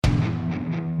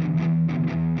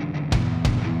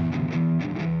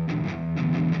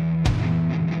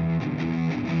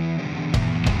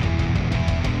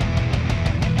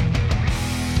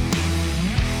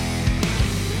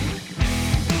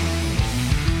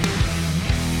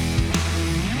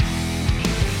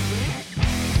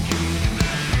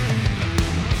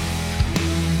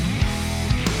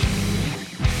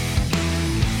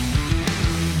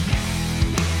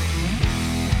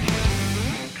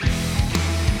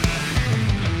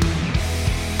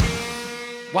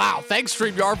Wow, thanks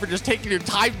StreamYard for just taking your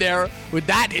time there with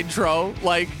that intro.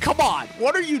 Like, come on,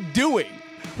 what are you doing?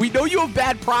 We know you have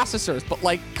bad processors, but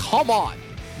like, come on.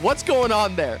 What's going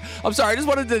on there? I'm sorry, I just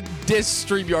wanted to diss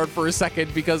StreamYard for a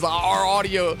second because our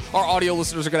audio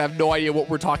listeners are gonna have no idea what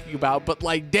we're talking about. But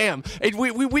like, damn,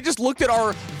 we just looked at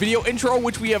our video intro,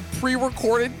 which we have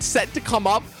pre-recorded, set to come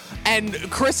up, and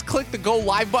Chris clicked the go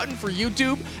live button for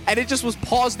YouTube, and it just was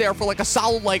paused there for like a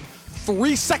solid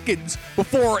 3 seconds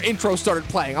before our intro started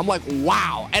playing. I'm like,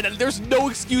 wow. And there's no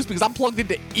excuse because I'm plugged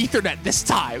into Ethernet this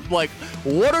time. Like,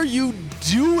 what are you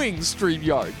doing,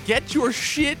 StreamYard? Get your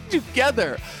shit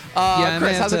together.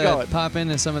 Chris, how's it going? Pop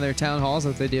into some of their town halls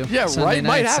that they do. Yeah, Sunday right.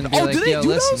 Might have. Oh, do they do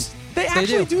those? They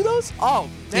actually do those? Oh,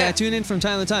 man. Yeah, tune in from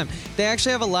time to time. They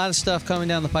actually have a lot of stuff coming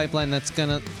down the pipeline that's going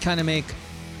to kind of make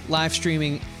live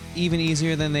streaming even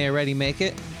easier than they already make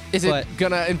it. Is it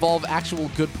going to involve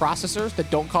actual good processors that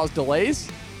don't cause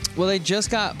delays? Well, they just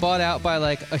got bought out by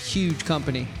a huge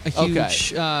company, a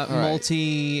huge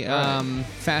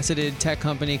multi-faceted tech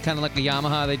company, kind of like a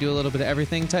Yamaha. They do a little bit of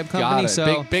everything type company. Got it.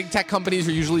 So big tech companies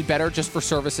are usually better just for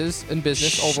services and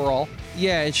business overall.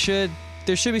 Yeah, it should.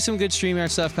 There should be some good StreamYard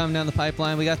stuff coming down the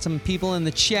pipeline. We got some people in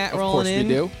the chat rolling in. Of course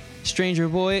we do. Stranger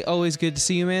Boy, always good to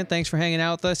see you, man. Thanks for hanging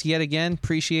out with us yet again.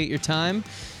 Appreciate your time.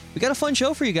 We got a fun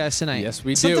show for you guys tonight. Yes,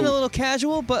 we do. Something a little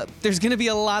casual, but there's going to be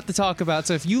a lot to talk about.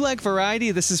 So if you like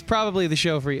variety, this is probably the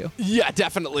show for you. Yeah,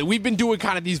 definitely. We've been doing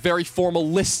kind of these very formal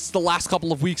lists the last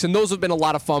couple of weeks, and those have been a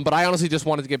lot of fun, but I honestly just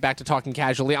wanted to get back to talking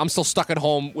casually. I'm still stuck at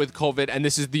home with COVID, and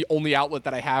this is the only outlet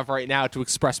that I have right now to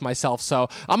express myself. So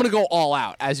I'm going to go all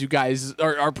out, as you guys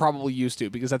are probably used to,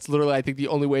 because that's literally, I think, the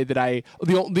only way that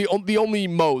the only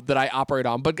mode that I operate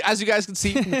on. But as you guys can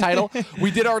see from the title,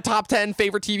 we did our top 10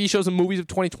 favorite TV shows and movies of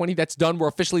 2020. That's done. We're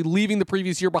officially leaving the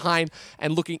previous year behind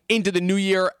and looking into the new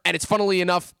year. And it's funnily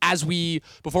enough,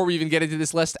 before we even get into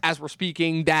this list, as we're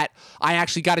speaking, that I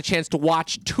actually got a chance to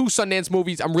watch 2 Sundance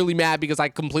movies. I'm really mad because I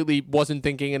completely wasn't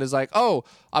thinking and is like, oh,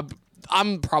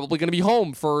 I'm probably going to be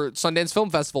home for Sundance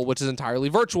Film Festival, which is entirely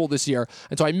virtual this year.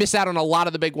 And so I miss out on a lot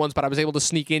of the big ones, but I was able to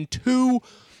sneak in 2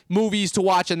 movies to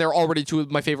watch, and they're already 2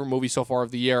 of my favorite movies so far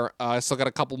of the year. I still got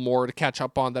a couple more to catch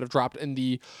up on that have dropped in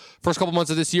the first couple months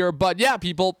of this year. But yeah,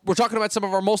 people, we're talking about some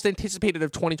of our most anticipated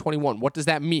of 2021. What does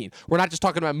that mean? We're not just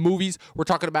talking about movies. We're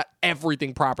talking about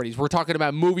everything properties. We're talking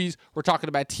about movies. We're talking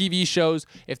about TV shows.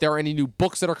 If there are any new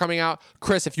books that are coming out,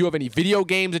 Chris, if you have any video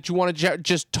games that you want to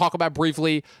just talk about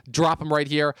briefly, drop them right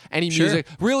here. Any music.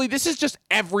 Really, this is just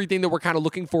everything that we're kind of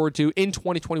looking forward to in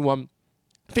 2021.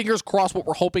 Fingers crossed, what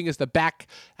we're hoping is the back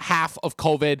half of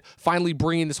COVID finally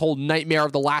bringing this whole nightmare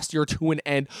of the last year to an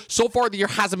end. So far, the year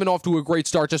hasn't been off to a great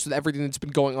start just with everything that's been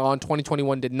going on.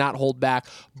 2021 did not hold back,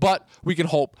 but we can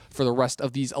hope for the rest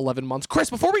of these 11 months. Chris,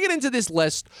 before we get into this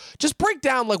list, just break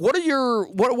down, what are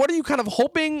you kind of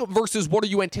hoping versus what are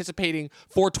you anticipating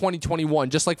for 2021,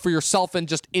 just like for yourself and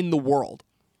just in the world?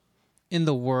 In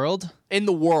the world? In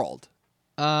the world.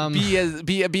 Be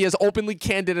as openly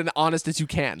candid and honest as you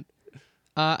can.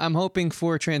 I'm hoping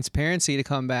for transparency to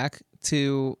come back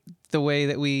to the way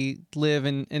that we live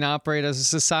and operate as a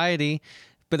society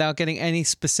without getting any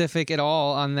specific at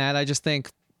all on that. I just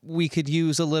think we could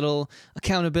use a little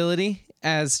accountability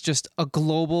as just a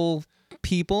global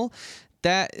people.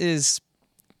 That is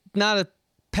not a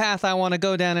path I want to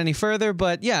go down any further,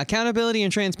 but yeah, accountability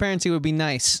and transparency would be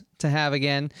nice to have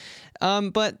again.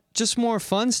 But just more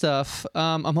fun stuff.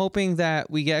 I'm hoping that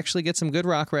we actually get some good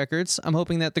rock records. I'm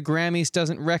hoping that the Grammys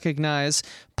doesn't recognize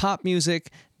pop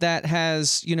music that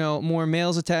has, more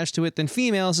males attached to it than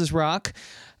females as rock.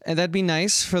 And that'd be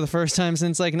nice for the first time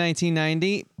since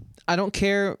 1990. I don't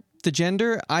care the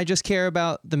gender. I just care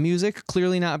about the music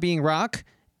clearly not being rock,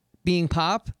 being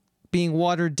pop, being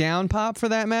watered down pop for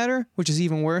that matter, which is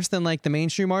even worse than the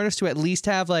mainstream artists who at least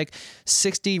have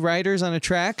 60 writers on a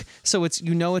track. So it's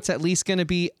at least going to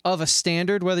be of a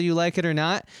standard, whether you like it or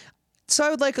not.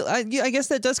 So I guess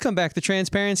that does come back to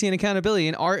transparency and accountability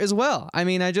in art as well. I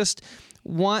mean, I just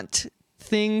want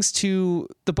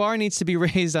the bar needs to be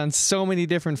raised on so many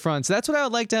different fronts. That's what I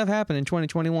would like to have happen in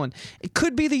 2021. It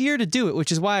could be the year to do it,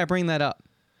 which is why I bring that up.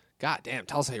 God damn,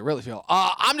 tell us how you really feel.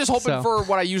 I'm just hoping for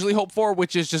what I usually hope for,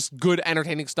 which is just good,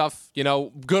 entertaining stuff.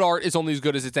 Good art is only as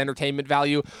good as its entertainment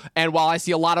value. And while I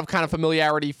see a lot of kind of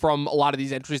familiarity from a lot of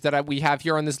these entries that we have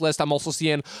here on this list, I'm also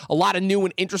seeing a lot of new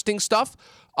and interesting stuff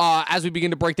as we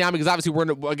begin to break down, because obviously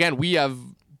we have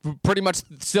pretty much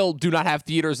still do not have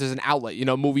theaters as an outlet.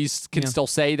 Movies can still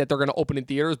say that they're going to open in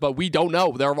theaters, but we don't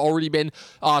know. There have already been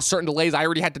certain delays. I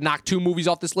already had to knock 2 movies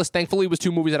off this list. Thankfully, it was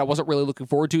 2 movies that I wasn't really looking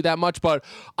forward to that much, but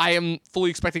I am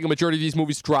fully expecting a majority of these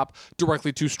movies to drop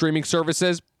directly to streaming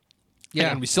services.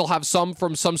 Yeah. And we still have some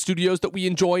from some studios that we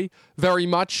enjoy very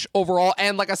much overall.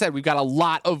 And like I said, we've got a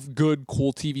lot of good,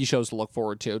 cool TV shows to look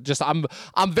forward to. Just I'm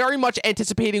very much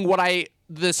anticipating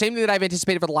the same thing that I've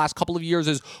anticipated for the last couple of years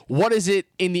is what is it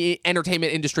in the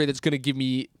entertainment industry that's going to give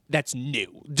me that's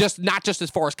new? Just not just as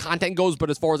far as content goes, but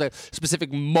as far as like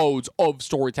specific modes of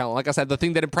storytelling. Like I said, the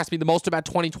thing that impressed me the most about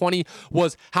 2020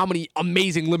 was how many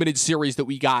amazing limited series that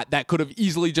we got that could have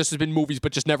easily just been movies,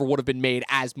 but just never would have been made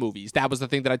as movies. That was the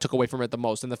thing that I took away from it the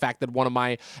most. And the fact that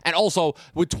and also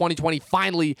with 2020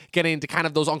 finally getting into kind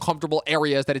of those uncomfortable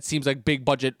areas that it seems like big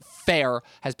budget fare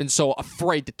has been so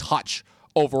afraid to touch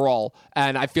overall.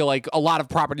 And I feel like a lot of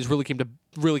properties really came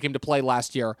to play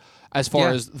last year as far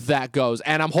as that goes.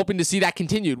 And I'm hoping to see that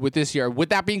continued with this year. With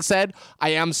that being said,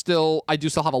 I do still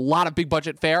have a lot of big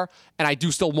budget fare, and I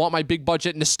do still want my big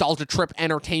budget nostalgia trip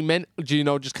entertainment,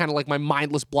 just kind of like my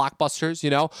mindless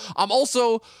blockbusters, I'm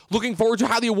also looking forward to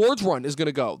how the awards run is going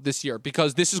to go this year,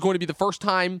 because this is going to be the first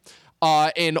time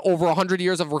in over 100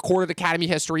 years of recorded Academy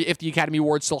history, if the Academy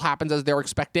Awards still happens as they're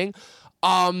expecting,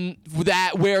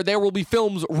 where there will be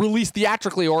films released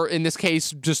theatrically, or in this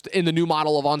case, just in the new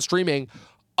model of on streaming,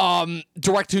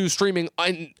 direct to streaming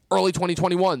in early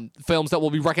 2021, films that will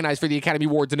be recognized for the Academy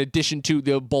Awards in addition to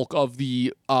the bulk of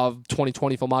the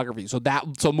 2020 filmography.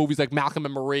 So movies like Malcolm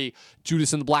and Marie,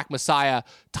 Judas and the Black Messiah,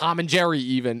 Tom and Jerry,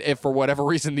 even if for whatever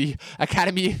reason the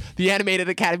animated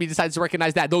Academy decides to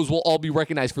recognize that, those will all be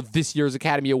recognized for this year's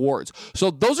Academy Awards.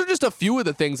 So those are just a few of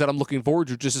the things that I'm looking forward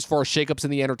to, just as far as shakeups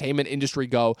in the entertainment industry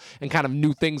go, and kind of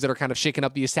new things that are kind of shaking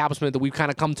up the establishment that we've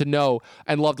kind of come to know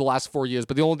and love the last 4 years.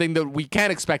 But the only thing that we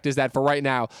can expect is that for right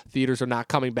now, theaters are not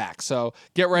coming back. So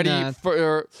get ready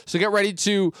get ready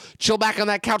to chill back on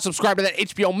that couch, subscribe to that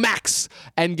HBO Max,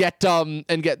 and get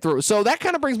through. So that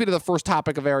kind of brings me to the first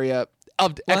topic of area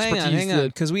of expertise. Hang on,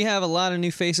 because we have a lot of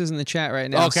new faces in the chat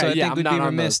right now. Okay, so I think we'd be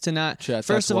remiss to not. Chat,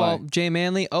 first of all, Jay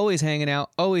Manley, always hanging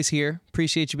out, always here.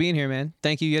 Appreciate you being here, man.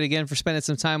 Thank you yet again for spending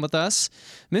some time with us.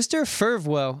 Mr.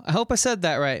 Fervwo, I hope I said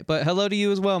that right, but hello to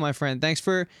you as well, my friend. Thanks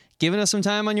for giving us some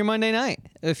time on your Monday night.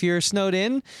 If you're snowed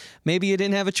in, maybe you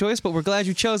didn't have a choice, but we're glad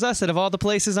you chose us out of all the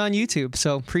places on YouTube,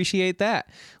 so appreciate that.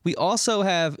 We also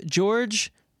have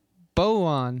George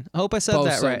Bowen. I hope I said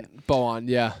that right. Bowen,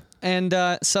 yeah. And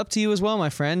sup to you as well, my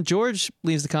friend. George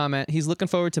leaves the comment. He's looking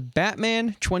forward to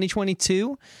Batman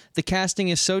 2022. The casting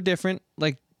is so different,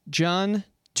 like John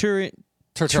Turturro.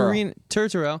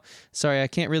 Sorry, I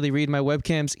can't really read my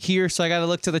webcams here, so I got to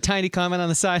look to the tiny comment on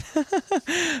the side.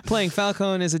 Playing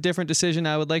Falcone is a different decision.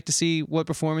 I would like to see what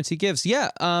performance he gives. Yeah,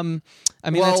 I mean,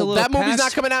 that's a little that movie's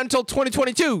not coming out until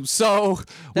 2022, so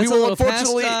we will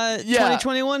unfortunately past,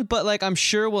 2021. But like, I'm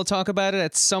sure we'll talk about it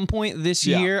at some point this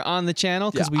year on the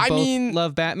channel, because we both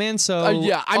love Batman. So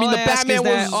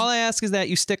all I ask is that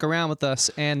you stick around with us,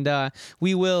 and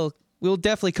we'll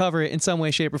definitely cover it in some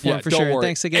way, shape, or form for sure. Worry.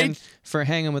 Thanks again for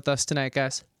hanging with us tonight,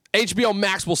 guys. HBO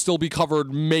Max will still be covered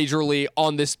majorly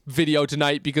on this video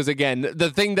tonight, because, again, the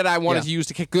thing that I wanted to use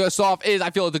to kick this off is I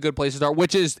feel it's a good place to start,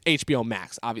 which is HBO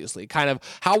Max, obviously. Kind of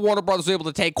how Warner Brothers was able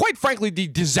to take, quite frankly, the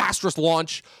disastrous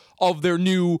launch of their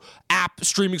new app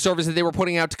streaming service that they were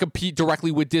putting out to compete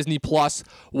directly with Disney Plus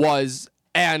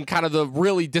and kind of the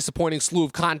really disappointing slew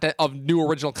of content, of new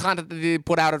original content that they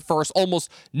put out at first. Almost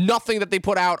nothing that they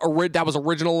put out that was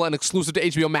original and exclusive to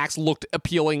HBO Max looked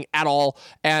appealing at all.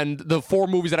 And the 4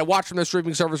 movies that I watched from their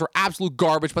streaming service were absolute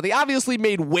garbage, but they obviously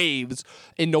made waves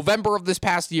in November of this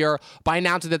past year by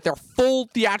announcing that their full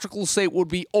theatrical slate would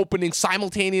be opening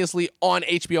simultaneously on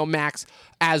HBO Max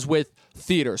as with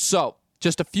theaters. So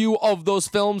just a few of those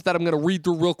films that I'm going to read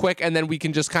through real quick, and then we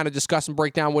can just kind of discuss and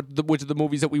break down which of the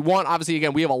movies that we want. Obviously,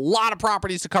 again, we have a lot of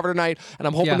properties to cover tonight, and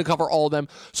I'm hoping to cover all of them.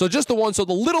 So just the one. So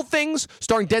The Little Things,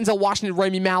 starring Denzel Washington,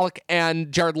 Rami Malek,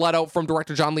 and Jared Leto, from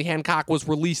director John Lee Hancock, was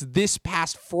released this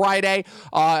past Friday.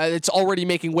 It's already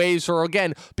making waves for,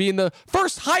 again, being the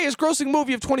first highest grossing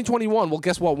movie of 2021. Well,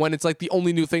 guess what? When it's like the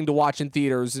only new thing to watch in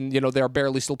theaters, and there are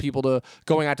barely still people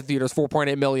going out to theaters,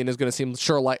 4.8 million is going to seem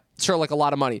sure like a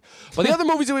lot of money. But the other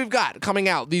movies that we've got coming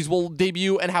out, these will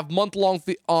debut and have month-long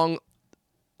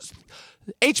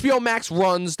HBO Max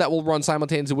runs that will run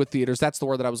simultaneously with theaters. That's the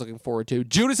word that I was looking forward to.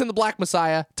 Judas and the Black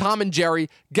Messiah, Tom and Jerry,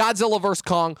 Godzilla vs.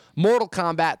 Kong, Mortal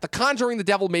Kombat, The Conjuring, The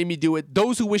Devil Made Me Do It,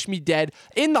 Those Who Wish Me Dead,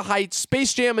 In the Heights,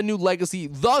 Space Jam: A New Legacy,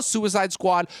 The Suicide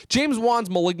Squad, James Wan's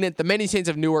Malignant, The Many Saints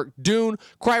of Newark, Dune,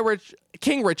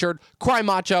 King Richard, Cry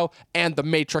Macho, and The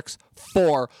Matrix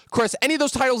 4. Chris, any of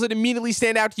those titles that immediately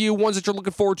stand out to you, ones that you're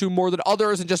looking forward to more than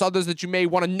others, and just others that you may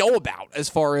want to know about as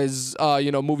far as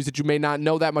movies that you may not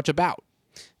know that much about?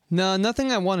 No,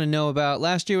 nothing I want to know about.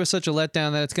 Last year was such a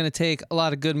letdown that it's going to take a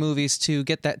lot of good movies to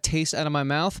get that taste out of my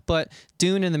mouth. But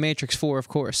Dune and The Matrix 4, of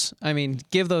course. I mean,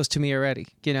 give those to me already,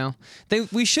 you know?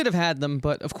 We should have had them,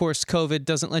 but of course, COVID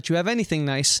doesn't let you have anything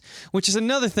nice, which is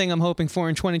another thing I'm hoping for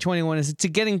in 2021 is to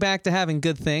getting back to having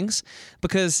good things,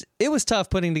 because it was tough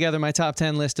putting together my top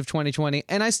 10 list of 2020.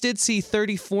 And I did see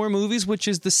 34 movies, which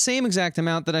is the same exact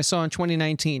amount that I saw in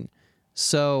 2019.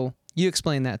 So you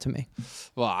explain that to me.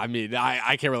 Well, I mean,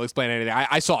 I can't really explain anything.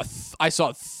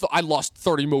 I lost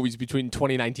 30 movies between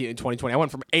 2019 and 2020. I went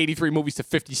from 83 movies to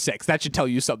 56. That should tell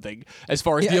you something as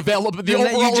far as the overall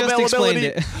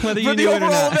availability. Whether you knew it or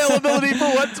not. Availability for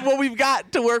what we've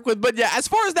got to work with. But yeah, as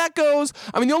far as that goes,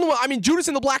 I mean, the only one, Judas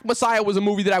and the Black Messiah was a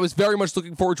movie that I was very much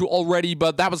looking forward to already,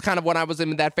 but that was kind of when I was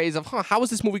in that phase of, how is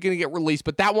this movie going to get released?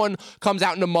 But that one comes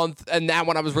out in a month, and that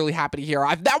one I was really happy to hear.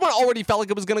 That one already felt like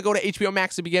it was going to go to HBO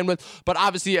Max to begin with. But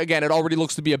obviously, again, it already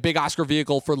looks to be a big Oscar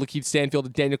vehicle for Lakeith Stanfield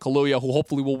and Daniel Kaluuya, who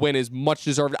hopefully will win his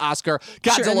much-deserved Oscar.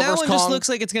 Godzilla and that vs. one Kong just looks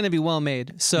like it's going to be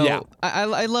well-made. So yeah.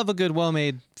 I love a good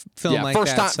well-made film like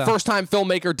that. First-time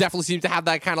filmmaker, definitely seems to have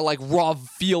that kind of like raw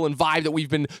feel and vibe that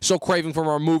we've been so craving from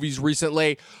our movies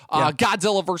recently.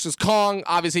 Godzilla vs. Kong,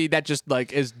 obviously, that just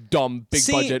like is dumb,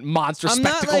 big-budget, monster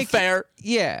spectacle fare.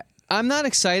 Yeah. I'm not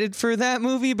excited for that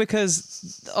movie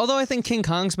because although I think King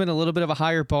Kong's been a little bit of a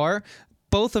higher bar,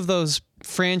 both of those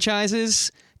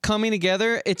franchises coming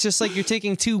together, it's just like you're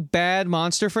taking two bad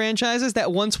monster franchises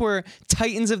that once were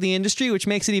titans of the industry, which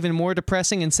makes it even more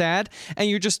depressing and sad, and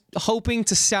you're just hoping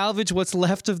to salvage what's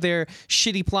left of their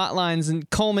shitty plot lines and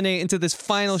culminate into this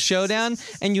final showdown,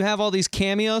 and you have all these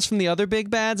cameos from the other big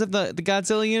bads of the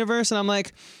Godzilla universe, and I'm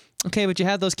like, okay, but you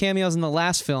had those cameos in the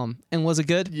last film, and was it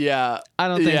good? Yeah. I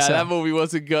don't think so. Yeah, that movie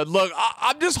wasn't good. Look,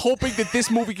 I'm just hoping that this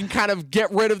movie can kind of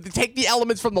take the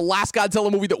elements from the last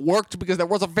Godzilla movie that worked, because there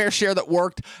was a fair share that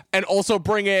worked, and also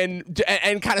bring in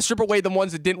and kind of strip away the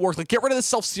ones that didn't work. Like, get rid of the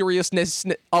self-seriousness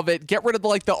of it. Get rid of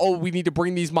we need to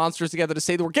bring these monsters together to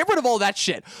save the world. Get rid of all that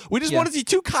shit. We just want to see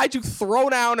two kaiju throw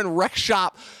down and wreck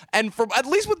shop. And from at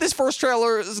least what this first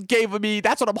trailer gave me,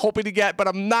 that's what I'm hoping to get, but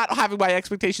I'm not having my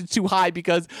expectations too high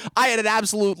because I had an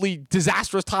absolutely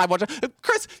disastrous time watching.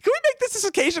 Chris, can we make this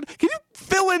occasion? Can you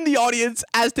fill in the audience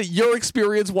as to your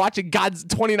experience watching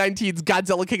 2019's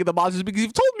Godzilla King of the Monsters? Because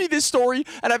you've told me this story,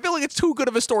 and I feel like it's too good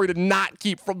of a story to not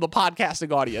keep from the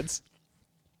podcasting audience.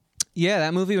 Yeah,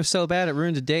 that movie was so bad it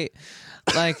ruined a date.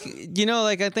 I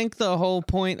think the whole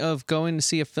point of going to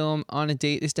see a film on a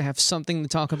date is to have something to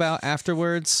talk about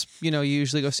afterwards. You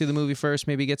usually go see the movie first,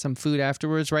 maybe get some food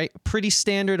afterwards, right? Pretty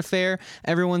standard affair.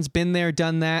 Everyone's been there,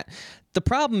 done that. The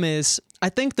problem is, I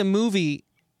think the movie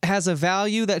has a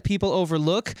value that people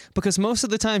overlook because most of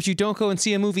the times you don't go and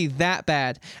see a movie that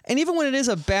bad. And even when it is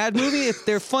a bad movie,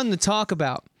 they're fun to talk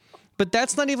about. But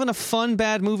that's not even a fun,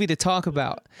 bad movie to talk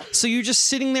about. So you're just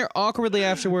sitting there awkwardly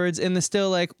afterwards in the still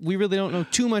like, we really don't know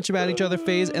too much about each other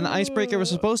phase, and the icebreaker was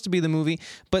supposed to be the movie,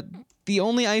 but the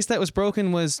only ice that was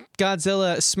broken was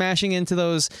Godzilla smashing into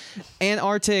those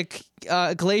Antarctic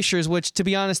glaciers, which, to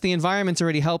be honest, the environment's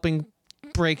already helping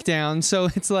break down. So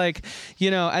it's like,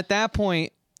 at that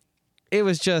point, it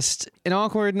was just an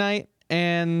awkward night,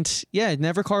 and yeah,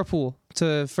 never carpool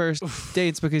to first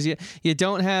dates because you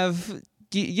don't have...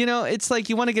 it's like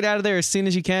you want to get out of there as soon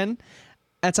as you can.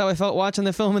 That's how I felt watching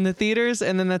the film in the theaters,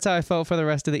 and then that's how I felt for the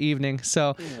rest of the evening.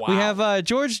 So We have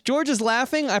George. George is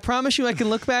laughing. I promise you I can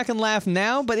look back and laugh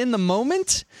now, but in the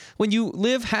moment, when you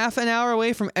live half an hour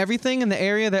away from everything in the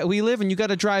area that we live, and you got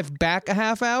to drive back a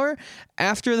half hour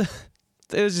after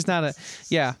it was just not a...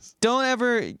 Yeah. Don't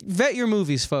ever... Vet your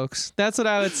movies, folks. That's what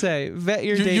I would say. Vet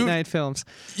your date night films.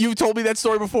 You've told me that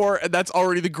story before, and that's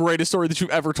already the greatest story that you've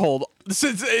ever told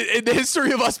since in the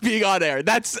history of us being on air.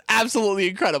 That's absolutely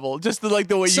incredible. Just the way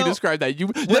you described that.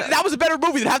 That was a better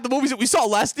movie than half the movies that we saw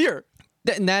last year.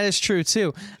 That is true,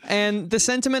 too. And the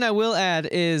sentiment I will add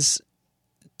is...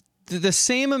 The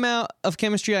same amount of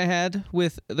chemistry I had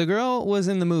with the girl was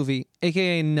in the movie,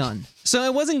 aka none. So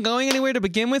it wasn't going anywhere to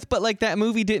begin with, but that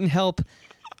movie didn't help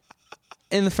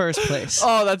in the first place.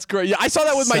 Oh, that's great. Yeah, I saw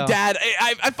that with my dad.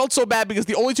 I felt so bad because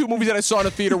the only two movies that I saw in a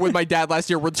theater with my dad last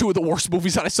year were two of the worst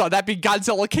movies that I saw. That being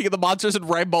Godzilla King of the Monsters and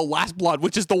Rambo Last Blood,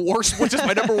 which is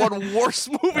my number one worst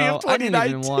movie of 2019. I didn't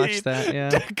even watch that,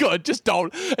 yeah. Good, just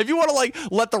don't. If you want to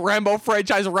let the Rambo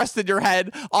franchise rest in your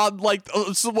head on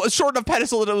a short enough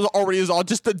pedestal that it already is on,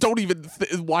 just don't even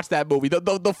watch that movie.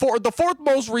 The fourth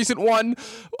most recent one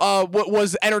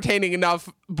was entertaining enough,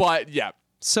 but yeah.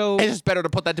 So it's just better to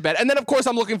put that to bed. And then, of course,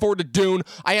 I'm looking forward to Dune.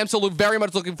 I am still very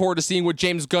much looking forward to seeing what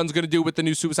James Gunn's going to do with the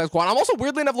new Suicide Squad. I'm also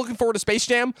weirdly enough looking forward to Space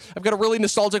Jam. I've got a really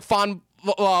nostalgic, fond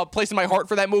place in my heart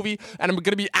for that movie, and I'm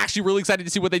going to be actually really excited to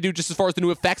see what they do just as far as the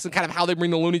new effects and kind of how they bring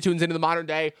the Looney Tunes into the modern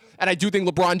day. And I do think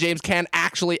LeBron James can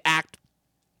actually act.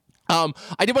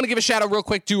 I did want to give a shout out real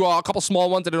quick to a couple small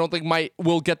ones that I don't think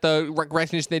will get the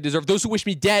recognition they deserve. Those Who Wish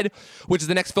Me Dead, which is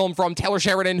the next film from Taylor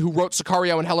Sheridan, who wrote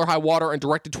Sicario and Hell or High Water and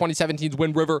directed 2017's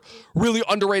Wind River. Really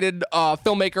underrated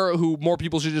filmmaker who more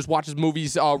people should just watch his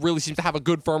movies. Really seems to have a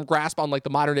good firm grasp on like the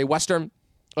modern day Western.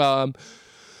 The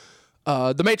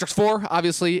Matrix 4,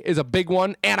 obviously, is a big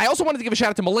one. And I also wanted to give a shout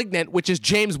out to Malignant, which is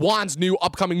James Wan's new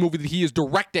upcoming movie that he is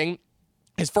directing.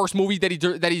 His first movie that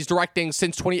he's directing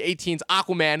since 2018's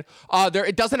Aquaman.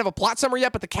 It doesn't have a plot summary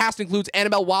yet, but the cast includes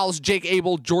Annabelle Wallis, Jake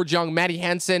Abel, George Young, Maddie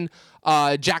Hansen,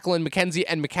 Jacqueline McKenzie,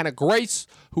 and McKenna Grace,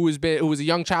 who is a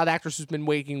young child actress who's been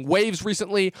making waves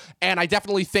recently. And I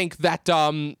definitely think that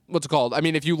what's it called? I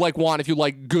mean, if you like Wan, if you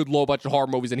like good low budget horror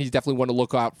movies, then he's definitely one to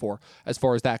look out for as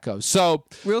far as that goes. So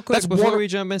real quick before we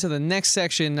jump into the next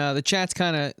section, the chat's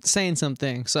kind of saying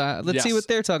something. So let's see what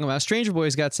they're talking about. Stranger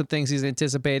Boy's got some things he's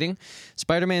anticipating: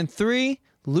 Spider-Man 3,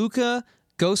 Luca,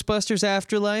 Ghostbusters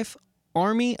Afterlife,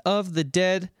 Army of the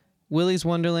Dead, Willy's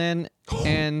Wonderland,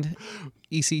 and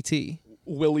ECT.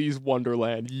 Willy's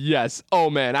Wonderland. Yes. Oh,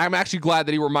 man. I'm actually glad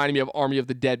that he reminded me of Army of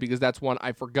the Dead because that's one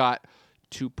I forgot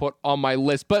to put on my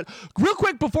list. But real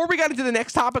quick, before we got into the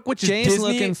next topic, which Jay's is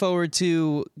Disney. Looking forward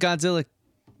to Godzilla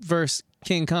vs.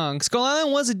 King Kong. Skull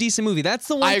Island was a decent movie. That's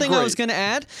the one thing I was going to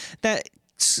add. That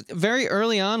very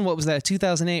early on, what was that,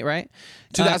 2008, right?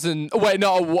 2000. Wait,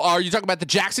 no. Are you talking about the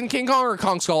Jackson King Kong or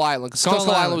Kong Skull Island? Kong Skull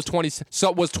Island was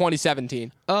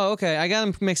 2017. Oh, okay. I got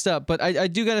them mixed up, but I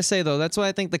do got to say though, that's why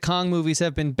I think the Kong movies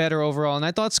have been better overall, and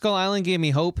I thought Skull Island gave me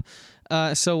hope.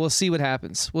 So we'll see what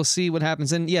happens.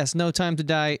 And yes, No Time to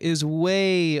Die is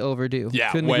way overdue.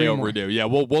 Yeah, Couldn't way agree overdue. more. Yeah,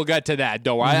 we'll get to that.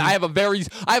 Don't worry. I have a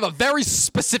very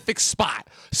specific spot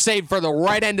saved for the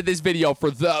right end of this video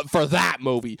for that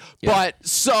movie. Yeah. But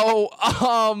so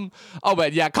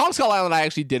but yeah, Kong Skull Island I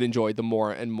actually did enjoy the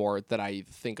more and more that I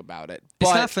think about it. But,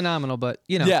 it's not phenomenal, but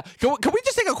you know. Yeah. Can we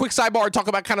just take a quick sidebar and talk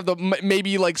about kind of the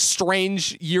maybe like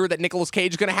strange year that Nicolas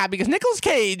Cage is going to have, because Nicolas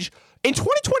Cage in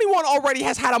 2021 already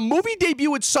has had a movie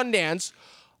debut at Sundance.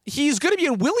 He's going to be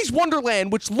in Willy's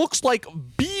Wonderland, which looks like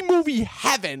B-movie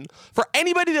heaven for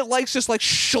anybody that likes just like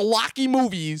schlocky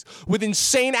movies with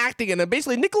insane acting in them.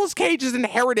 Basically, Nicolas Cage has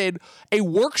inherited a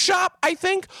workshop, I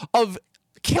think, of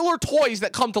killer toys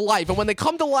that come to life. And when they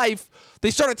come to life, they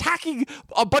start attacking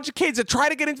a bunch of kids that try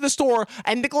to get into the store,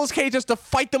 and Nicolas Cage has to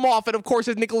fight them off. And of course,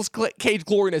 his Nicolas Cage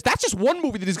gloriness. That's just one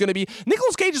movie that he's going to be.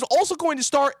 Nicolas Cage is also going to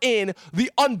star in The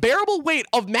Unbearable Weight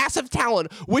of Massive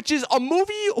Talent, which is a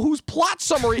movie whose plot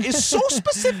summary is so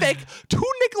specific to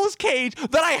Nicolas Cage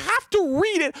that I have to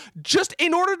read it just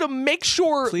in order to make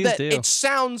sure it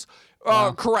sounds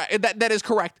correct. That is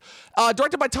correct.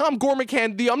 Directed by Tom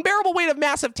Gormican, The Unbearable Weight of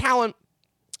Massive Talent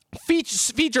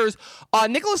features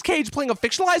Nicolas Cage playing a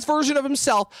fictionalized version of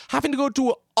himself, having to go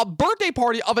to a birthday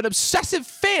party of an obsessive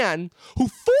fan who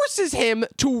forces him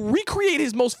to recreate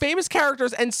his most famous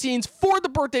characters and scenes for the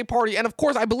birthday party. And of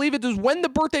course, I believe it is when the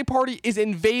birthday party is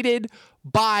invaded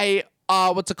by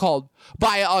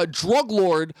by a drug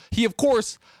lord. He, of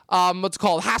course,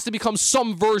 has to become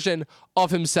some version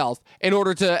of himself in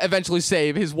order to eventually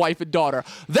save his wife and daughter.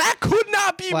 That could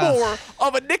not be more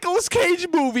of a Nicolas Cage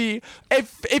movie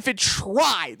if it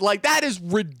tried. Like, that is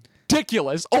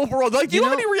ridiculous overall. Like, you know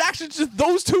how many reactions to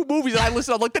those two movies that I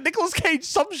listed on? Like, the Nicolas Cage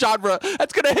subgenre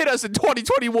that's going to hit us in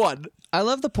 2021. I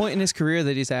love the point in his career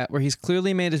that he's at where he's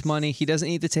clearly made his money. He doesn't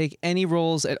need to take any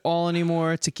roles at all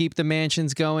anymore to keep the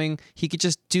mansions going. He could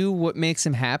just do what makes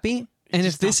him happy. And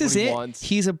if this is it,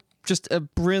 he's just a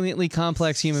brilliantly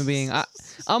complex human being.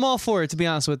 I'm all for it, to be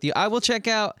honest with you. I will check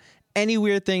out any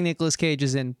weird thing Nicolas Cage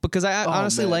is in, because I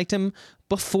honestly liked him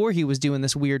before he was doing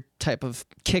this weird type of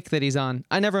kick that he's on.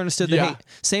 I never understood the hate.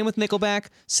 Same with Nickelback.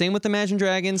 Same with Imagine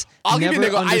Dragons. I'll give you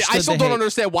Nickelback. I still don't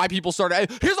understand why people started.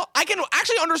 I can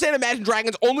actually understand Imagine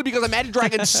Dragons only because Imagine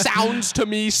Dragons sounds to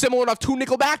me similar enough to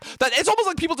Nickelback that it's almost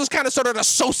like people just kind of started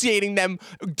associating them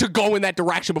to go in that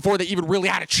direction before they even really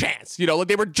had a chance. You know, like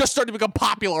they were just starting to become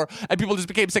popular and people just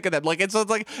became sick of them. Like it's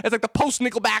like the post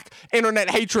Nickelback internet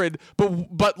hatred,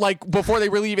 but like before they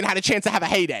really even had a chance to have a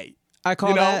heyday. I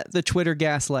call that the Twitter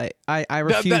gaslight. I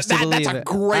refuse to believe it. That's a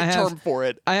great term for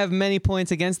it. I have many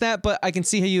points against that, but I can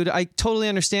see how I totally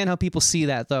understand how people see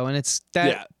that though, and it's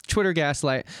that Twitter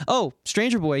gaslight. Oh,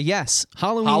 Stranger Boy, yes.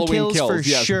 Halloween Kills, for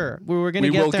yes. sure. We're going to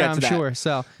get there, I'm sure.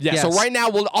 So yeah. Yes. So right now,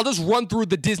 I'll just run through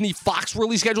the Disney Fox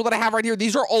release schedule that I have right here.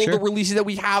 These are all the releases that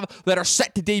we have that are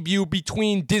set to debut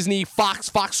between Disney,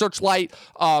 Fox Searchlight,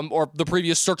 or the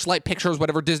previous Searchlight Pictures,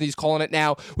 whatever Disney's calling it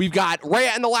now. We've got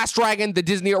Raya and the Last Dragon, the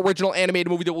Disney original animated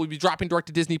movie that will be dropping direct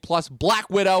to Disney Plus. Black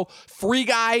Widow, Free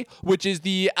Guy, which is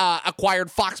the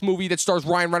acquired Fox movie that stars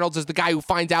Ryan Reynolds as the guy who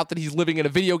finds out that he's living in a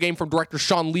video game, from director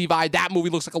Sean Levi. That movie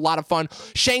looks like a lot of fun.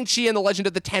 Shang-Chi and the Legend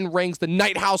of the Ten Rings, The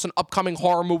Night House, an upcoming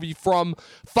horror movie from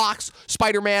Fox.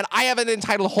 Spider-Man, I have it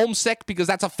entitled Homesick because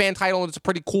that's a fan title and it's a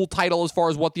pretty cool title as far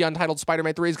as what the untitled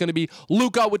Spider-Man 3 is going to be.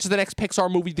 Luca, which is the next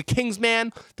Pixar movie. The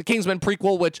Kingsman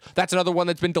prequel, which that's another one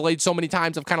that's been delayed so many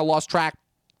times I've kind of lost track.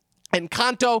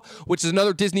 Encanto, which is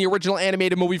another Disney original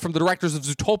animated movie from the directors of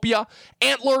Zootopia.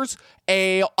 Antlers,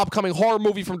 a upcoming horror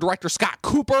movie from director Scott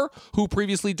Cooper, who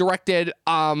previously directed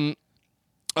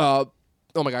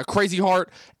Crazy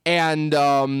Heart and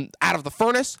Out of the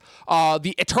Furnace.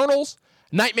 The Eternals,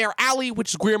 Nightmare Alley,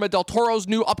 which is Guillermo del Toro's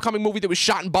new upcoming movie that was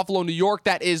shot in Buffalo, New York,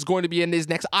 that is going to be in his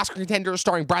next Oscar contender,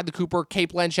 starring Bradley Cooper,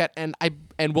 Cate Blanchett,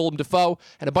 and Willem Dafoe,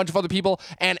 and a bunch of other people.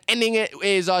 And ending it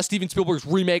is Steven Spielberg's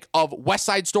remake of West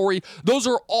Side Story. Those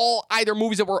are all either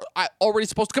movies that were already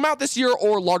supposed to come out this year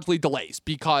or largely delays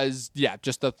because,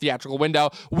 just the theatrical window.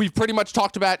 We've pretty much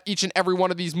talked about each and every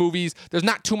one of these movies. There's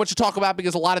not too much to talk about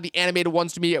because a lot of the animated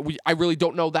ones, to me, I really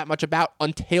don't know that much about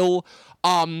until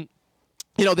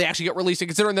they actually get released. And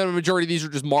considering that the majority of these are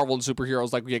just Marvel and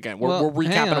superheroes, like, again, we're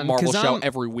recapping a Marvel show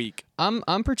every week.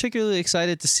 I'm particularly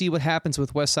excited to see what happens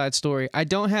with West Side Story. I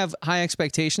don't have high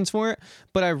expectations for it,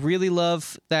 but I really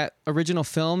love that original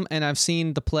film, and I've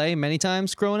seen the play many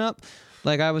times growing up.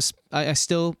 Like I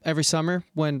still, every summer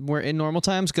when we're in normal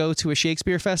times, go to a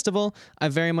Shakespeare festival. I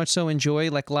very much so enjoy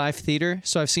like live theater.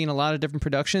 So I've seen a lot of different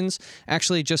productions.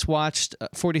 Actually just watched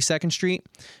 42nd Street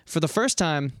for the first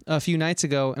time a few nights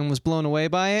ago and was blown away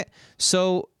by it.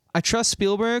 So I trust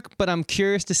Spielberg, but I'm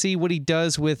curious to see what he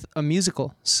does with a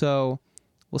musical. So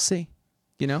we'll see.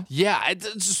 Yeah,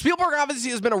 Spielberg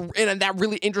obviously has been in that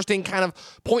really interesting kind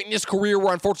of point in his career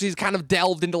where unfortunately he's kind of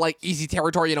delved into like easy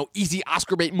territory, easy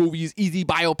Oscar bait movies, easy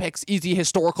biopics, easy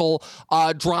historical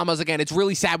dramas. Again, it's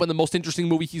really sad when the most interesting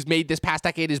movie he's made this past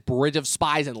decade is Bridge of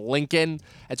Spies and Lincoln.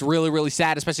 It's really, really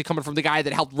sad, especially coming from the guy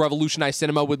that helped revolutionize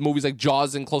cinema with movies like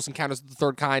Jaws and Close Encounters of the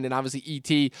Third Kind and obviously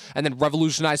E.T., and then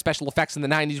revolutionized special effects in the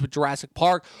 90s with Jurassic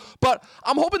Park. But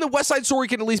I'm hoping that West Side Story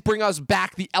can at least bring us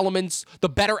back the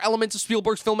better elements of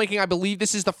Spielberg's filmmaking. I believe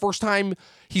this is the first time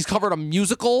he's covered a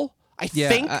musical. I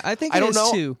think I don't know.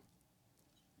 Too.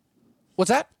 What's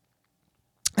that?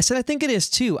 I said I think it is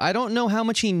too. I don't know how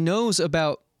much he knows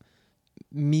about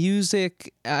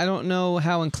music. I don't know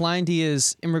how inclined he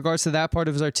is in regards to that part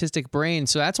of his artistic brain.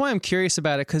 So that's why I'm curious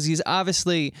about it, because he's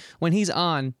obviously, when he's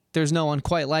on, there's no one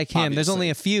quite like him. Obviously. There's only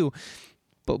a few.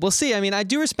 But we'll see. I mean, I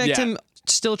do respect him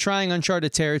still trying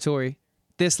uncharted territory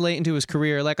this late into his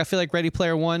career. Like, I feel like Ready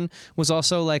Player One was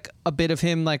also like a bit of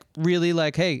him, like really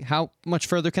like, hey, how much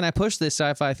further can I push this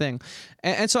sci-fi thing?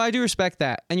 And so I do respect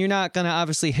that. And you're not going to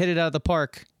obviously hit it out of the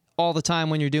park all the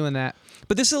time when you're doing that.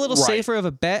 But this is a little safer of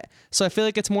a bet. So I feel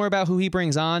like it's more about who he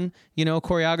brings on,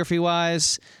 choreography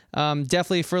wise,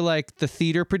 definitely for like the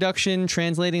theater production,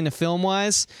 translating to film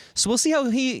wise. So we'll see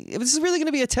this is really going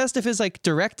to be a test of his like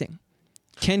directing.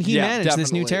 Can he manage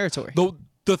this new territory?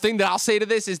 The thing that I'll say to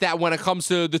this is that when it comes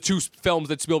to the two films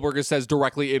that Spielberg has says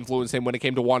directly influenced him when it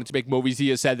came to wanting to make movies, he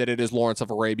has said that it is Lawrence of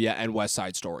Arabia and West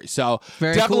Side Story. So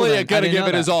definitely gotta give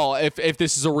it his all if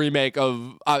this is a remake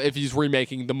of if he's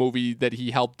remaking the movie that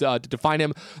he helped to define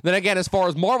him. Then again, as far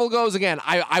as Marvel goes, again,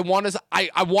 I want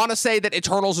to say that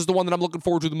Eternals is the one that I'm looking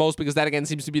forward to the most, because that again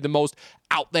seems to be the most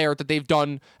out there that they've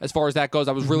done as far as that goes.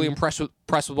 I was really impressed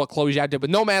with what Chloe Zhao did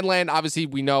with Nomadland. Obviously,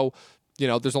 we know.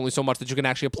 There's only so much that you can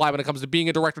actually apply when it comes to being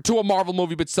a director to a Marvel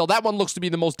movie, but still, that one looks to be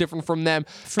the most different from them.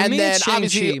 For me, it's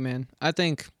Shang-Chi, man. I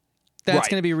think that's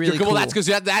going to be really cool. Well, that's because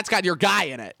that's got your guy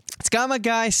in it. It's got my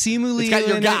guy, Simu Liu. It's got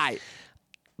your guy.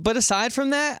 But aside from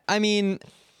that, I mean,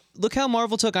 look how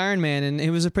Marvel took Iron Man, and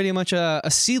it was pretty much a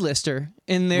C-lister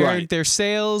in their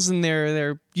sales and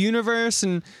their universe,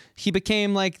 and he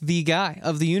became like the guy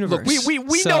of the universe. Look,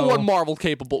 we know what Marvel's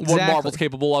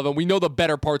capable of, and we know the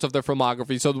better parts of their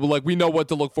filmography, so like we know what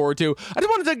to look forward to. I just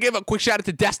wanted to give a quick shout out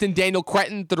to Destin Daniel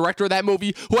Cretton, the director of that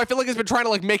movie, who I feel like has been trying to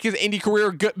like make his indie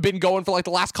career been going for like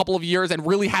the last couple of years and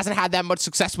really hasn't had that much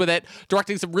success with it,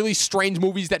 directing some really strange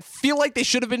movies that feel like they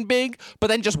should have been big but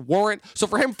then just weren't. So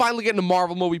for him finally getting a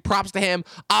Marvel movie, props to him.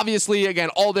 Obviously, again,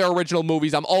 all their original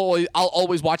movies, I'll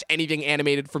always watch anything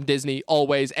animated from Disney,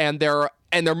 always, and their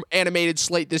and their animated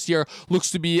slate this year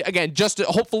looks to be, again, just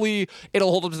hopefully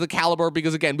it'll hold up to the caliber,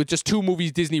 because again, with just 2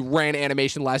 movies Disney ran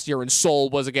animation last year, and Soul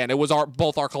was, again, it was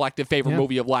both our collective favorite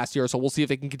movie of last year, so we'll see if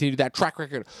they can continue that track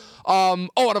record. And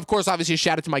of course, obviously a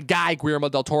shout out to my guy Guillermo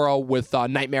del Toro with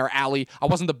Nightmare Alley. I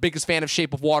wasn't the biggest fan of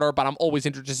Shape of Water, but I'm always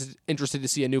interested to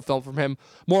see a new film from him.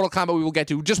 Mortal Kombat we will get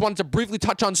to. Just wanted to briefly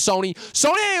touch on Sony.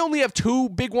 Sony, I only have 2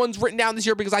 big ones written down this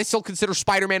year because I still consider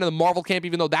Spider-Man in the Marvel camp,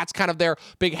 even though that's kind of their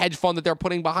big hedge fund that they're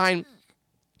putting behind.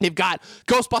 They've got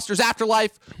Ghostbusters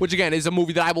Afterlife, which, again, is a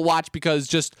movie that I will watch because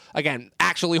just, again,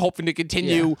 actually hoping to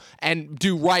continue and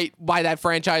do right by that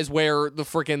franchise where the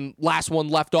freaking last one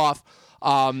left off.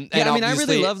 I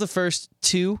really love the first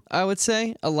 2, I would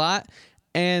say, a lot.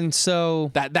 And so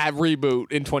that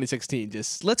reboot in 2016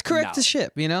 just let's correct the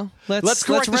ship, Let's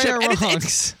correct the right ship. Our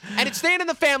wrongs. And it's staying in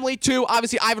the family too.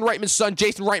 Obviously, Ivan Reitman's son,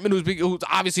 Jason Reitman, who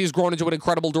obviously has grown into an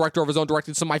incredible director of his own,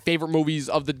 directed some of my favorite movies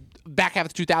of the back half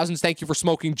of the 2000s. Thank You for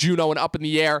Smoking, Juno, and Up in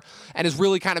the Air, and has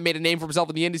really kind of made a name for himself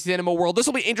in the indie cinema world. This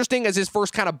will be interesting as his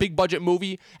first kind of big budget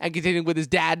movie, and continuing with his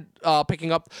dad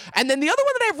picking up. And then the other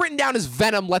one that I've written down is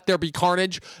Venom: Let There Be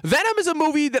Carnage. Venom is a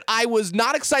movie that I was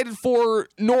not excited for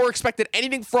nor expected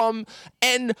anything from.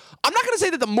 And I'm not going to say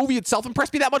that the movie itself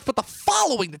impressed me that much, but the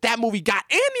following that movie got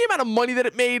and the amount of money that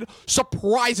it made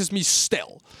surprises me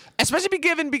still. Especially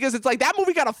because it's like that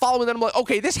movie got a following, and I'm like,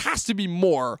 okay, this has to be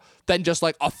more than just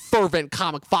like a fervent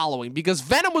comic following, because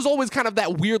Venom was always kind of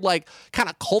that weird, like, kind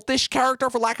of cultish character,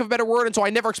 for lack of a better word, and so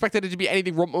I never expected it to be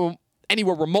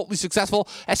anywhere remotely successful,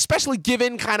 especially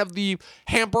given kind of the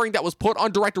hampering that was put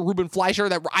on director Ruben Fleischer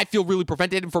that I feel really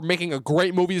prevented him from making a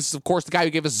great movie. This is, of course, the guy who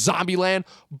gave us Zombieland.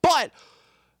 But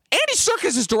Andy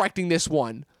Serkis is directing this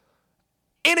one.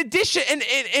 In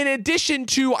addition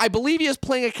to, I believe he is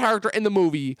playing a character in the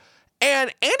movie.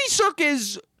 And Andy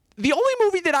Serkis, the only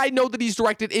movie that I know that he's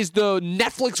directed is the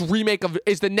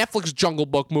Netflix Jungle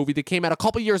Book movie that came out a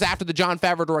couple years after the Jon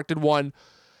Favreau directed one.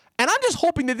 And I'm just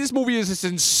hoping that this movie is as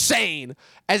insane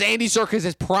as Andy Serkis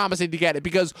is promising to get it,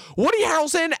 because Woody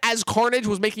Harrelson as Carnage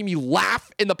was making me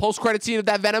laugh in the post-credit scene of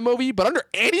that Venom movie. But under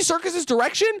Andy Serkis'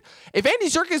 direction, if Andy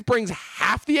Serkis brings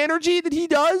half the energy that he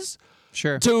does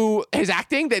to his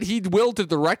acting that he will to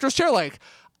the director's chair, like,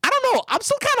 I don't know. I'm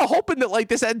still kind of hoping that like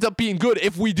this ends up being good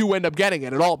if we do end up getting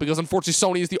it at all, because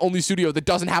unfortunately Sony is the only studio that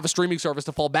doesn't have a streaming service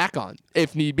to fall back on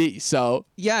if need be. So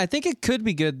yeah, I think it could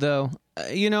be good though.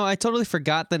 I totally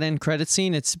forgot that end credit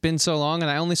scene. It's been so long,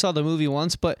 and I only saw the movie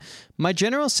once, but my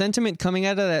general sentiment coming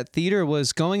out of that theater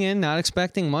was going in not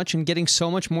expecting much and getting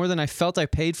so much more than I felt I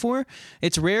paid for.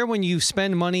 It's rare when you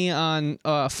spend money on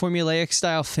a formulaic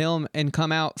style film and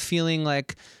come out feeling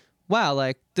like, wow,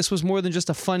 like this was more than just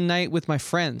a fun night with my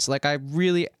friends. Like I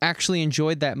really actually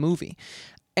enjoyed that movie.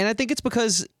 And I think it's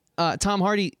because Tom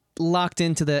Hardy locked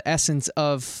into the essence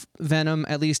of Venom,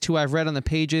 at least who I've read on the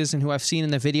pages and who I've seen in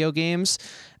the video games.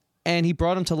 And he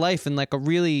brought him to life in like a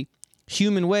really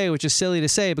human way, which is silly to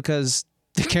say because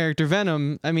the character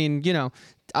Venom, I mean,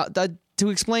 to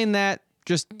explain that,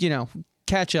 just,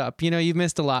 catch up. You've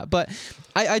missed a lot. But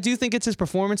I do think it's his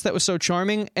performance that was so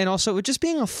charming, and also it just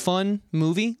being a fun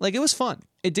movie. Like, it was fun.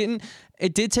 It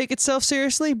did take itself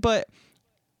seriously, but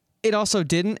it also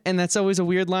didn't, and that's always a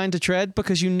weird line to tread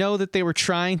because you know that they were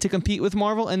trying to compete with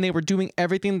Marvel, and they were doing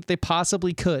everything that they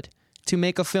possibly could to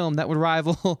make a film that would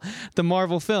rival the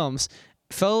Marvel films.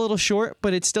 Fell a little short,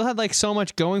 but it still had like so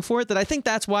much going for it that I think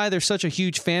that's why there's such a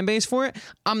huge fan base for it.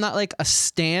 I'm not like a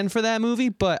stan for that movie,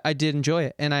 but I did enjoy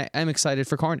it, and I am excited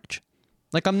for Carnage.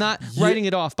 Like, I'm not writing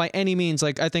it off by any means,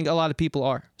 like I think a lot of people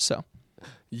are. So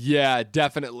yeah,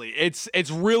 definitely. It's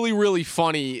really, really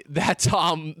funny that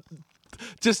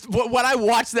just when I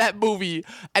watched that movie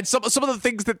and some of the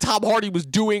things that Tom Hardy was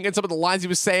doing and some of the lines he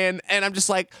was saying, and I'm just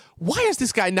like, why is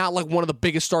this guy not like one of the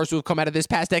biggest stars who have come out of this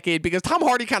past decade? Because Tom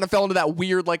Hardy kind of fell into that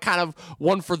weird, like, kind of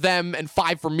 1 for them and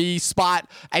 5 for me spot,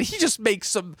 and he just makes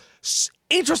some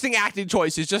interesting acting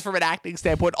choices just from an acting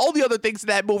standpoint. All the other things in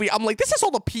that movie, I'm like, this has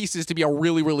all the pieces to be a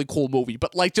really, really cool movie.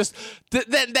 But like, just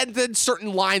then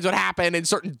certain lines would happen and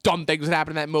certain dumb things would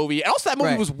happen in that movie. And also, that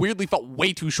movie was weirdly felt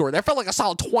way too short. There felt like a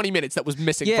solid 20 minutes that was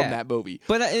missing from that movie.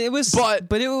 But it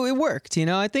worked.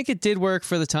 I think it did work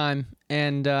for the time.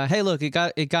 And hey, look, it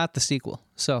got the sequel.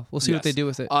 So we'll see what they do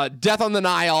with it. Death on the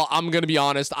Nile. I'm gonna be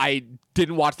honest. I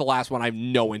didn't watch the last one. I have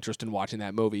no interest in watching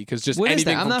that movie because just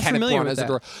anything from Kenneth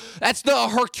Branagh. That's the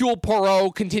Hercule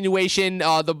Poirot continuation.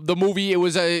 The movie. It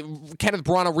was a Kenneth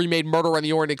Branagh remade Murder on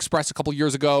the Orient Express a couple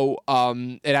years ago.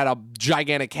 It had a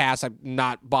gigantic cast. I'm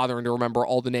not bothering to remember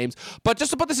all the names, but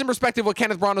just to put this in perspective, with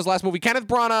Kenneth Branagh's last movie, Kenneth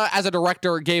Branagh as a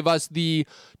director gave us the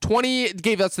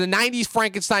 90s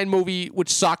Frankenstein movie, which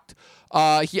sucked.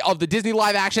 Of the Disney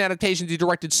live-action adaptations, he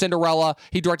directed Cinderella.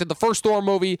 He directed the first Thor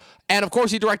movie. And, of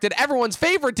course, he directed everyone's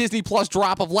favorite Disney Plus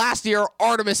drop of last year,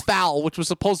 Artemis Fowl, which was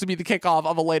supposed to be the kickoff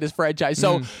of a latest franchise.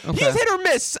 So he's hit or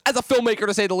miss as a filmmaker,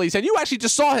 to say the least. And you actually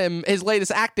just saw his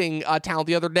latest acting talent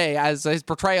the other day as his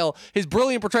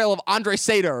brilliant portrayal of Andre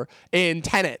Sator in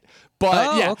Tenet.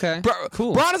 But okay.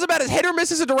 Cool. Braun is about as hit or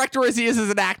miss as a director as he is as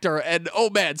an actor. And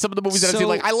oh man, some of the movies that I've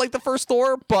seen, I like the first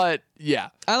Thor, but yeah.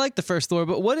 I like the first Thor,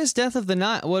 but what is Death on the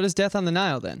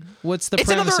Nile then? What's the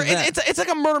premise of that? It's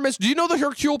like a murder mystery. Do you know the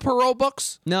Hercule Poirot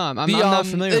books? No, I'm not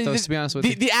familiar with those, to be honest with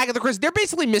you. The Agatha Christie, they're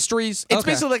basically mysteries. It's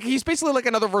basically he's basically like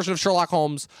another version of Sherlock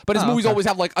Holmes, but his movies always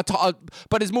have like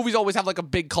a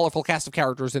big colorful cast of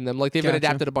characters in them. Like they've been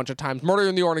adapted a bunch of times. Murder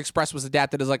in the Orient Express was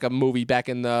adapted as like a movie back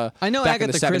in the I know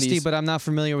Agatha Christie, but I'm not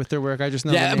familiar with their work. I just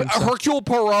know the name, Hercule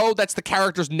Poirot, that's the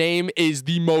character's name, is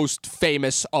the most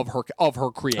famous of her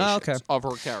creations, of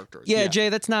her characters. Yeah, Jay,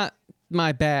 that's not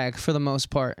my bag for the most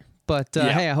part. But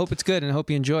hey, I hope it's good and I hope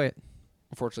you enjoy it.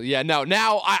 Unfortunately, yeah. No,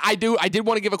 now I did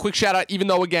want to give a quick shout out, even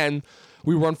though again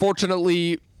we were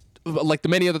unfortunately, like the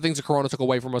many other things that Corona took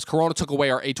away from us. Corona took away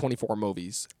our A24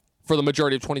 movies for the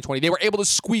majority of 2020. They were able to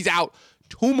squeeze out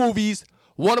 2 movies,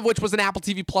 one of which was an Apple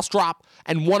TV Plus drop,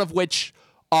 and one of which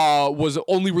was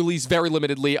only released very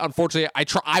limitedly. Unfortunately,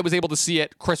 I was able to see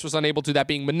it. Chris was unable to, that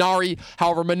being Minari.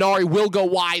 However, Minari will go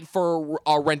wide for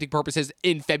renting purposes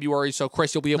in February, so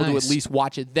Chris, you'll be able to at least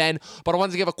watch it then. But I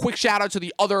wanted to give a quick shout-out to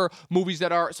the other movies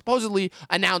that are supposedly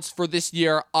announced for this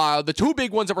year. The 2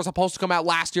 big ones that were supposed to come out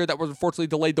last year that were unfortunately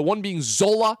delayed, the one being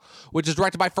Zola, which is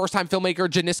directed by first-time filmmaker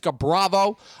Janiska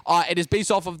Bravo. It is based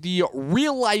off of the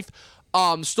real-life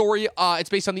story. It's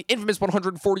based on the infamous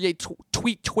 148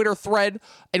 tweet Twitter thread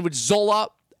in which Zola,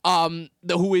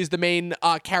 who is the main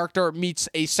character, meets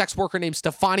a sex worker named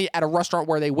Stefani at a restaurant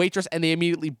where they waitress, and they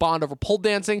immediately bond over pole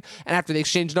dancing. And after they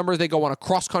exchange numbers, they go on a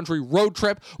cross-country road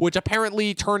trip, which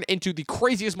apparently turned into the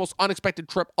craziest, most unexpected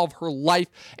trip of her life.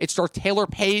 It stars Taylor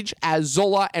Page as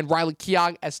Zola and Riley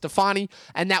Keough as Stefani.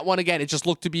 And that one, again, it just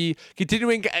looked to be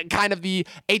continuing kind of the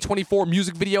A24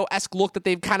 music video-esque look that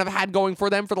they've kind of had going for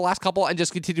them for the last couple, and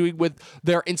just continuing with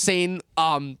their insane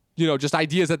just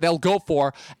ideas that they'll go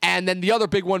for. And then the other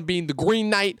big one being The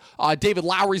Green Knight, David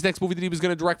Lowery's next movie that he was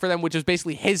going to direct for them, which is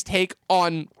basically his take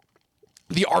on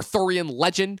the Arthurian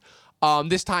legend.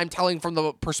 This time telling from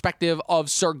the perspective of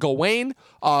Sir Gawain,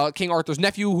 King Arthur's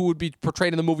nephew, who would be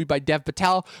portrayed in the movie by Dev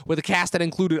Patel, with a cast that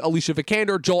included Alicia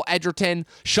Vikander, Joel Edgerton,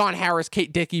 Sean Harris,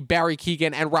 Kate Dickie, Barry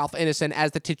Keoghan, and Ralph Ineson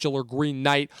as the titular Green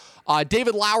Knight.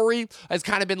 David Lowery has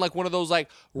kind of been like one of those like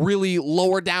really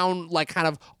lower down, like kind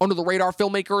of under the radar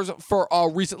filmmakers for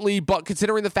recently, but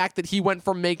considering the fact that he went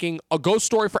from making a Ghost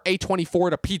Story for A24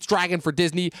 to Pete's Dragon for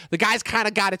Disney, the guy's kind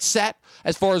of got it set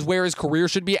as far as where his career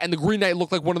should be, and The Green Knight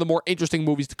looked like one of the more interesting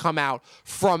movies to come out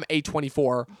from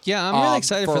A24. Yeah, I'm really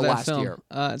excited for that last film. Year.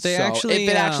 If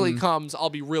it actually comes, I'll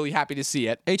be really happy to see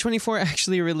it. A24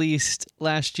 actually released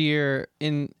last year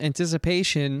in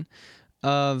anticipation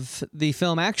of the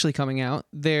film actually coming out,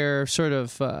 their sort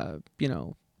of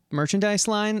merchandise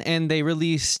line, and they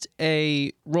released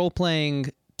a role-playing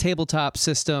tabletop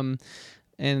system.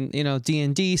 And,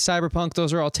 D&D, Cyberpunk,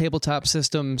 those are all tabletop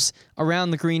systems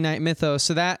around the Green Knight mythos.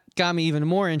 So that got me even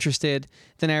more interested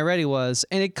than I already was.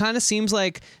 And it kind of seems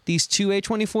like these 2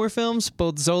 A24 films,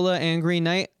 both Zola and Green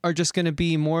Knight, are just going to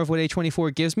be more of what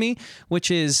A24 gives me, which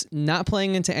is not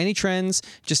playing into any trends,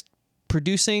 just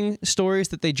producing stories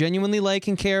that they genuinely like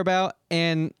and care about.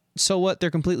 And so what?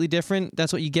 They're completely different.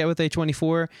 That's what you get with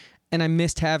A24. And I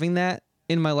missed having that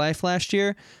in my life last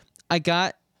year. I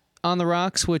got On the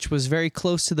Rocks, which was very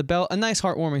close to the belt. A nice,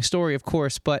 heartwarming story, of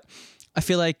course, but I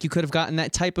feel like you could have gotten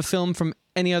that type of film from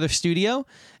any other studio.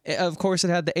 Of course, it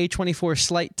had the A24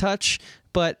 slight touch,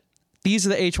 but these are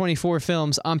the A24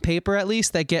 films, on paper at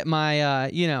least, that get my,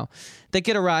 that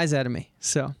get a rise out of me.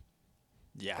 So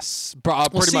Yes, we'll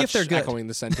pretty see much if they're good. Echoing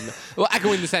the sentiment. Well,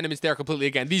 echoing the sentiments there completely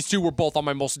again. These 2 were both on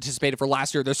my most anticipated for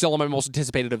last year. They're still on my most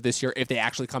anticipated of this year if they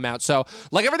actually come out. So,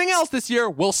 like everything else this year,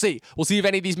 we'll see. We'll see if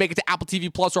any of these make it to Apple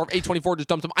TV Plus or if A24 just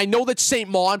dumps them. I know that Saint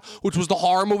Maud, which was the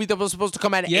horror movie that was supposed to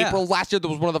come out in April last year, that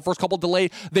was one of the first couple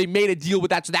delayed. They made a deal with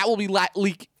that, so that will be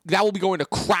that will be going to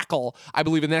Crackle, I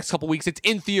believe, in the next couple weeks. It's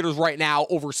in theaters right now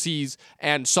overseas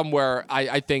and somewhere,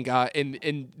 I think,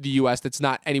 in the U.S. that's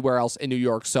not anywhere else in New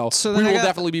York. So we will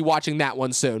definitely be watching that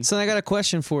one soon. So I got a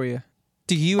question for you.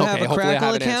 Do you have a hopefully I Crackle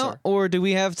have an account, answer. or do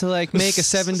we have to like make a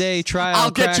 7-day trial?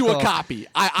 I'll get you a Crackle? copy.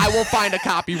 I will find a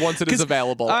copy once it is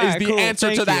available. All Is right, the cool. answer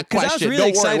Thank to that you. 'Cause question? I was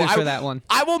really Don't worry. excited for that one.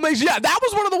 I will make sure. Yeah, that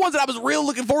was one of the ones that I was really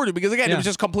looking forward to because again, it Yeah. was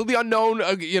just completely unknown.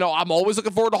 I'm always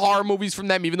looking forward to horror movies from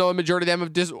them, even though a majority of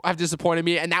them have disappointed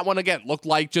me. And that one again looked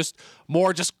like just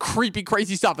more just creepy,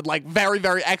 crazy stuff and like very,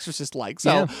 very Exorcist-like.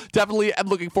 So definitely, I'm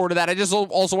looking forward to that. I just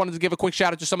also wanted to give a quick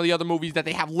shout out to some of the other movies that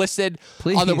they have listed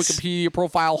on their Please. Wikipedia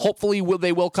profile. Hopefully,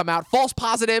 they will come out. False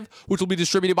Positive, which will be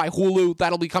distributed by Hulu.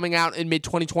 That'll be coming out in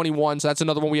mid-2021, so that's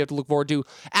another one we have to look forward to.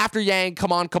 After Yang,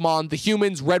 Come On, Come On, The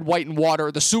Humans, Red, White, and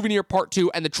Water, The Souvenir Part 2,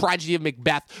 and The Tragedy of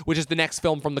Macbeth, which is the next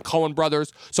film from the Coen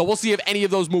brothers. So we'll see if any of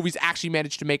those movies actually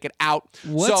manage to make it out.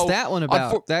 What's that one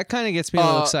about? That kind of gets me a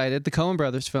little excited. The Coen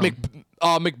brothers film.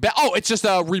 Macbeth. Oh, it's just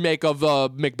a remake of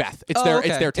Macbeth. It's okay.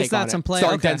 it's their take It's not on some it. play.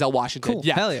 Starring Okay. Denzel Washington. Cool.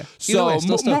 Yeah. Hell yeah. Either So way,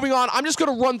 still stoked. moving on, I'm just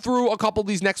going to run through a couple of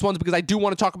these next ones because I do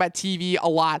want to talk about TV a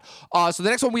lot. So the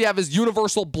next one we have is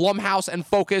Universal, Blumhouse, and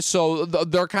Focus. So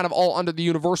they're kind of all under the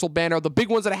Universal banner. The big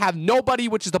ones that I have: Nobody,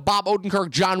 which is the Bob Odenkirk,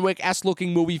 John Wick-esque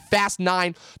looking movie. Fast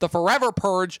 9, The Forever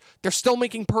Purge. They're still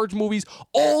making Purge movies.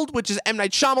 Old, which is M.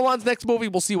 Night Shyamalan's next movie.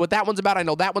 We'll see what that one's about. I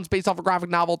know that one's based off a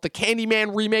graphic novel. The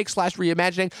Candyman remake /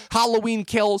 reimagining. Halloween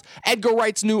Kills. Edgar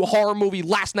Wright's new horror movie,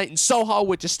 Last Night in Soho,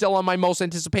 which is still on my most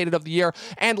anticipated of the year.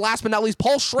 And last but not least,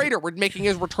 Paul Schrader, we're making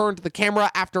his return to the camera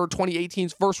after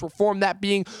 2018's First Reform, that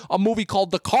being a movie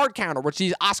called The Card Counter, which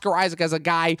sees Oscar Isaac as a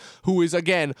guy who is,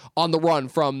 again, on the run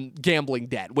from gambling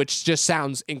debt, which just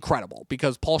sounds incredible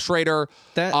because Paul Schrader,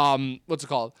 what's it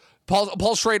called?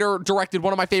 Paul Schrader directed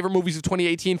one of my favorite movies of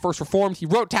 2018, First Reformed. He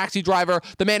wrote Taxi Driver.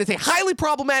 The man is a highly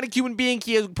problematic human being.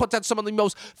 He has puts out some of the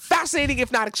most fascinating,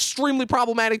 if not extremely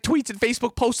problematic, tweets and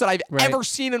Facebook posts that I've ever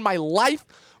seen in my life.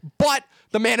 But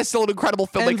the man is still an incredible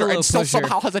filmmaker and still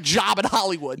somehow has a job in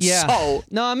Hollywood. Yeah. So,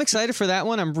 no, I'm excited for that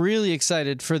one. I'm really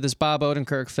excited for this Bob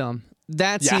Odenkirk film.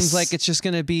 That seems like it's just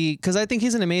going to be, because I think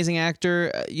he's an amazing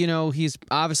actor. He's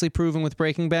obviously proven with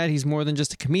Breaking Bad. He's more than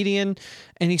just a comedian.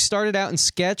 And he started out in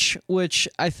sketch, which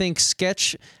I think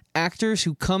sketch actors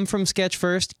who come from sketch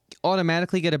first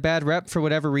automatically get a bad rep for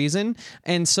whatever reason.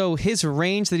 And so his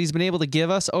range that he's been able to give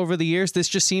us over the years, this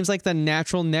just seems like the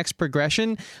natural next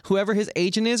progression. Whoever his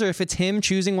agent is, or if it's him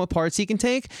choosing what parts he can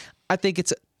take, I think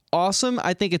it's awesome.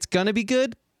 I think it's going to be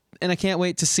good. And I can't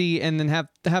wait to see and then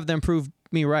have them prove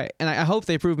me right. And I hope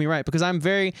they prove me right because I'm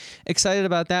very excited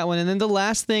about that one. And then the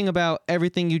last thing about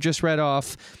everything you just read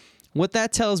off, what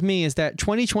that tells me is that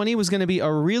 2020 was going to be a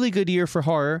really good year for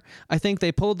horror. I think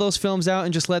they pulled those films out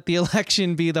and just let the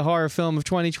election be the horror film of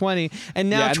 2020. And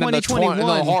now 2021...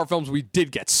 the horror films we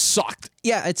did get sucked.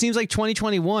 Yeah, it seems like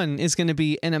 2021 is going to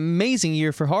be an amazing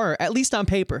year for horror, at least on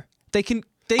paper. They can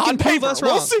prove us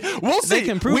wrong. We'll see. They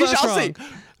can prove us wrong.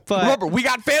 But remember, we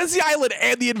got Fantasy Island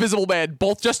and The Invisible Man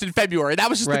both just in February. That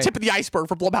was just the tip of the iceberg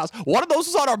for Blumhouse. One of those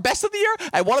was on our best of the year,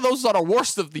 and one of those was on our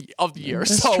worst of the year.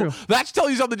 That's so true. that's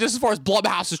telling you something just as far as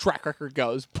Blumhouse's track record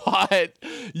goes. But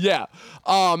yeah,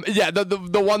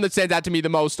 the one that stands out to me the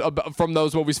most from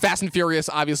those movies, Fast and Furious,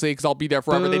 obviously, because I'll be there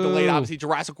forever. They delayed obviously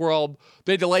Jurassic World.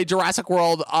 They delayed Jurassic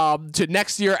World to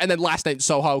next year, and then Last Night in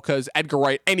Soho because Edgar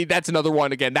Wright. That's another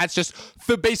one. Again, that's just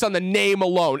based on the name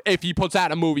alone. If he puts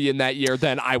out a movie in that year,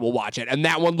 then I will watch it. And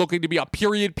that one looking to be a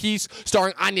period piece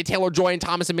starring Anya Taylor-Joy and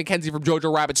Thomas and Mackenzie from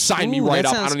Jojo Rabbit. Sign me right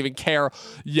up. I don't even care.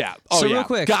 Yeah. Oh, so yeah. real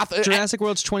quick, Jurassic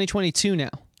World's 2022 now.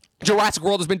 Jurassic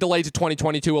World has been delayed to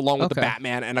 2022 along with the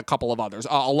Batman and a couple of others,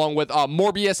 along with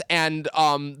Morbius and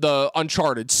the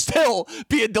Uncharted still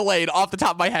being delayed off the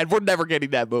top of my head. We're never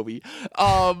getting that movie.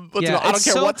 I don't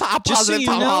care what top positive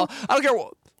Tom Holland. I don't care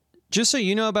what. Just so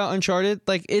you know about Uncharted,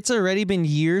 like it's already been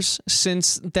years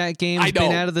since that game's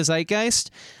been out of the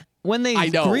zeitgeist. When they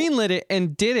greenlit it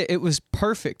and did it, it was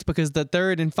perfect because the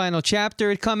third and final chapter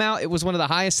had come out. It was one of the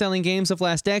highest selling games of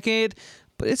last decade.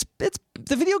 But it's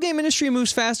the video game industry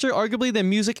moves faster, arguably, than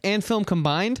music and film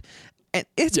combined. And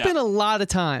it's been a lot of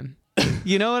time.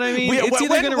 You know what I mean? It's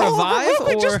either going to revive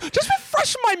or... Just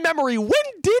refresh my memory. When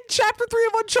did Chapter 3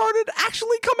 of Uncharted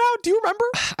actually come out? Do you remember?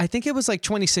 I think it was like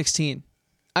 2016.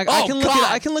 I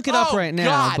can look it up right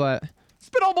now, but... It's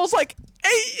been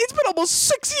almost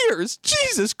 6 years.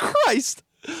 Jesus Christ.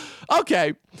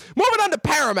 Okay, moving on to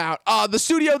Paramount, the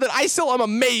studio that I still am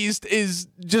amazed is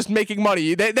just making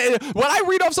money. When I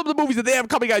read off some of the movies that they have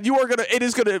coming out, you are gonna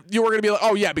be like,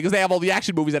 oh yeah, because they have all the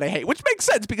action movies that I hate, which makes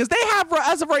sense because they have,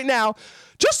 as of right now,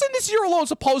 just in this year alone,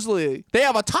 supposedly they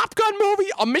have a Top Gun movie,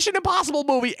 a Mission Impossible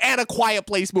movie, and a Quiet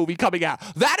Place movie coming out.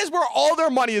 That is where all their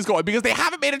money is going because they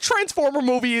haven't made a Transformer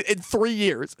movie in 3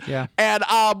 years. Yeah, and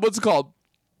what's it called?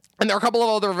 And there are a couple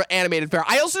of other animated fare.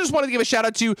 I also just wanted to give a shout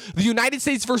out to The United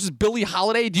States versus Billie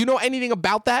Holiday. Do you know anything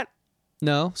about that?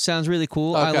 No, sounds really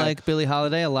cool. Okay. I like Billie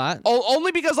Holiday a lot.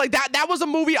 Only because like that was a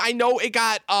movie I know it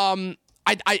got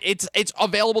it's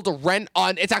available to rent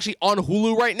on. It's actually on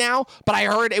Hulu right now, but I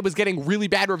heard it was getting really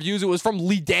bad reviews. It was from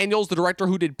Lee Daniels, the director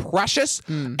who did Precious,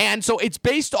 and so it's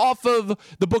based off of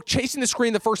the book Chasing the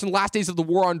Screen: The First and Last Days of the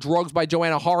War on Drugs by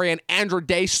Joanna Hari, and Andra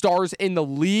Day stars in the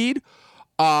lead.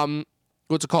 What's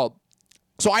it called?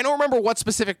 So I don't remember what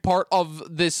specific part of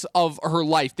her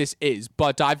life this is,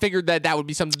 but I figured that would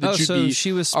be something that so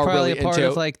she was probably a part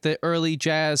of like the early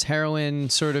jazz heroin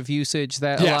sort of usage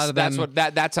that a lot of them. That's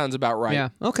what that sounds about right. Yeah.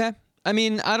 Okay. I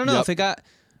mean, I don't know if it got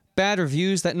bad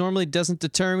reviews. That normally doesn't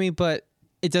deter me, but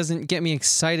it doesn't get me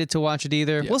excited to watch it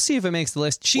either. We'll see if it makes the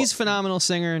list. She's a phenomenal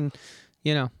singer, and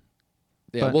Yeah,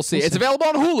 we'll see. It's available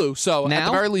on Hulu, so now? At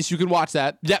the very least, you can watch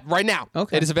that. Yep, right now.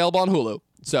 Okay. It is available on Hulu.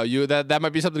 So that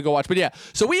might be something to go watch. But yeah,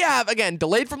 so we have, again,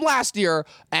 delayed from last year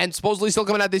and supposedly still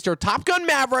coming out this year, Top Gun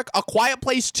Maverick, A Quiet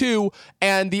Place 2,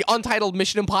 and the untitled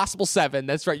Mission Impossible 7.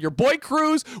 That's right, your boy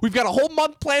Cruise. We've got a whole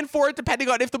month planned for it, depending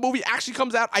on if the movie actually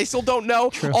comes out. I still don't know,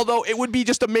 although it would be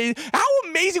just amazing. How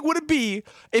amazing would it be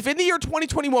if in the year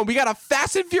 2021 we got a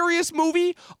Fast and Furious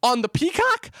movie on the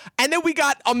Peacock, and then we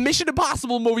got a Mission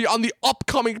Impossible movie on the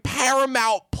upcoming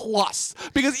Paramount Plus?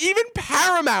 Because even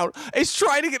Paramount is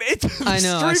trying to get into the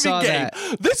streaming game.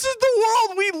 This is the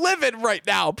world we live in right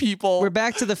now, people. We're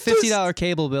back to the $50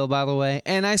 cable bill, by the way,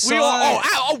 and I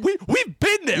saw. We've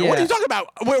been there. Yeah. What are you talking about?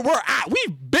 Where we're at?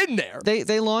 We've been there.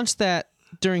 They launched that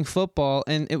during football,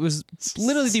 and it was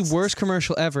literally the worst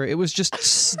commercial ever. It was just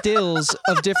stills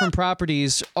of different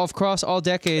properties across all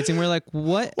decades, and we're like,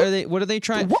 what are they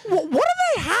trying? What do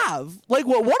they have? Like,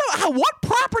 what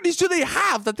properties do they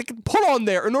have that they can put on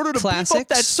there in order to beef up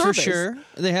that service? For sure.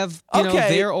 They have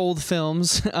their old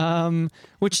films, which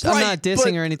I'm not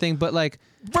dissing or anything, but like.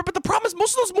 Right, but the problem is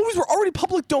most of those movies were already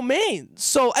public domain.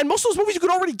 So, and most of those movies you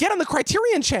could already get on the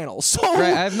Criterion channel. So,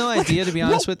 right, I have no idea, to be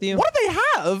honest with you. What do they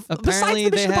have besides the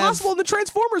Mission Impossible and the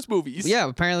Transformers movies? Yeah,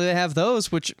 apparently they have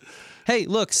those, which, hey,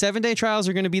 look, 7-day trials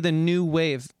are going to be the new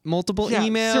wave. Multiple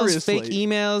emails, fake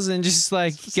emails, and just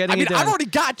like getting it done. I've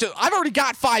already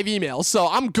got 5 emails, so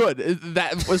I'm good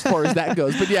that as far as that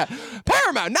goes. But yeah,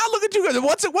 Paramount not looking too good.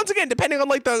 Once again, depending on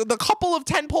like the couple of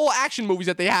tentpole action movies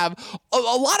that they have, a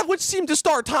lot of which seem to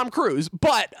star Tom Cruise.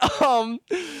 But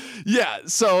yeah.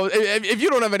 So if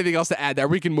you don't have anything else to add there,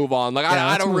 we can move on. Like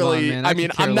I don't really.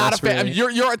 I'm not a fan.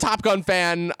 Really. You're a Top Gun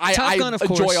fan. I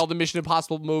enjoy all the Mission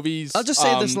Impossible movies. I'll just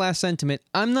say this last sentiment.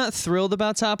 I'm not thrilled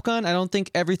about Top Gun. I don't think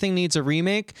everything needs a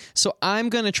remake. So I'm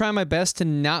going to try my best to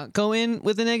not go in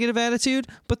with a negative attitude,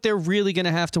 but they're really going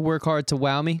to have to work hard to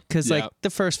wow me because like the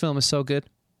first film is so good.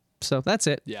 So that's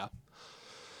it. Yeah.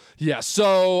 Yeah,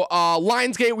 so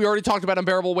Lionsgate, we already talked about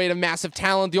Unbearable Weight of Massive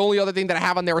Talent. The only other thing that I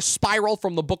have on there is Spiral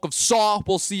from the Book of Saw.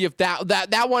 We'll see if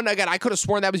that one, again, I could have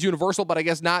sworn that was Universal, but I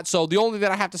guess not. So the only thing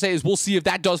that I have to say is we'll see if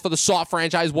that does for the Saw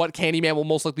franchise what Candyman will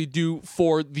most likely do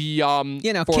for the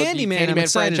Candyman I'm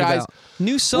excited franchise. About.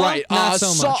 New Saw, right. Not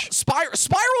so much.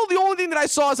 Spiral, the only thing that I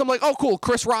saw is I'm like, oh, cool,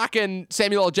 Chris Rock and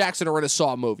Samuel L. Jackson are in a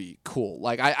Saw movie. Cool.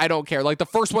 Like, I don't care. Like, the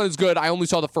first one is good. I only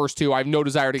saw the first 2. I have no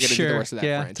desire to get into the rest of that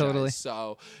franchise. Totally.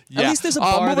 So, yeah. At least there's a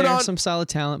bar there, some solid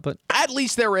talent, but at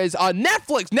least there is.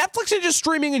 Netflix is just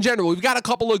streaming in general. We've got a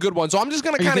couple of good ones, so I'm just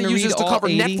going to kind of use this to cover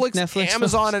Netflix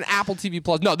Amazon, and Apple TV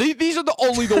Plus. No, these are the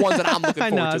ones that I'm looking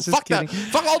forward to. Fuck that.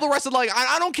 Fuck all the rest of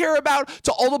I don't care about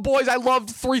To All the Boys I Loved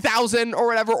 3000 or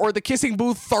whatever, or The Kissing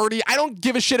Booth 30. I don't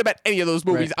give a shit about any of those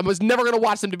movies. Right. I was never going to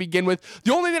watch them to begin with.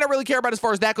 The only thing I really care about as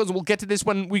far as that goes, and we'll get to this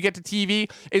when we get to TV,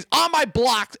 is On My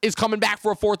Block is coming back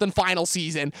for a 4th and final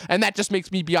season, and that just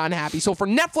makes me beyond happy. So for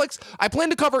Netflix, I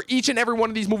plan to cover each and every one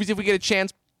of these movies if we get a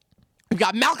chance. We've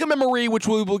got Malcolm and Marie, which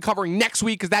we'll be covering next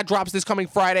week because that drops this coming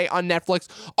Friday on Netflix.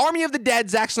 Army of the Dead,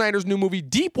 Zack Snyder's new movie.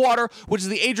 Deep Water, which is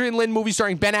the Adrian Lyne movie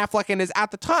starring Ben Affleck and is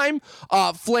at the time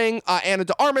fling Anna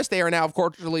de Armas. They are now, of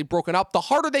course, really broken up. The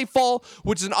Harder They Fall,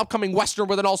 which is an upcoming Western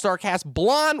with an all-star cast.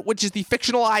 Blonde, which is the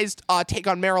fictionalized take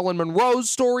on Marilyn Monroe's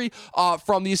story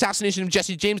from the assassination of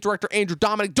Jesse James director Andrew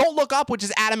Dominik. Don't Look Up, which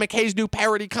is Adam McKay's new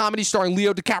parody comedy starring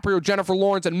Leo DiCaprio, Jennifer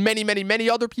Lawrence, and many, many, many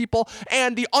other people.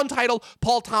 And the untitled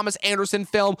Paul Thomas Anderson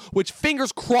film, which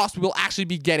fingers crossed we will actually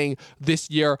be getting this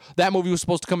year. That movie was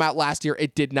supposed to come out last year.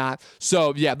 It did not.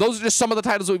 So yeah, those are just some of the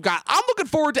titles that we've got. I'm looking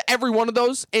forward to every one of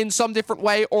those in some different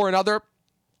way or another.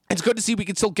 It's good to see we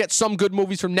can still get some good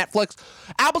movies from Netflix.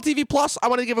 Apple TV Plus, I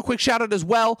want to give a quick shout out as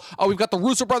well. We've got the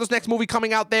Russo Brothers' next movie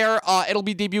coming out there. It'll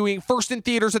be debuting first in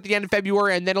theaters at the end of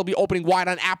February, and then it'll be opening wide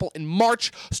on Apple in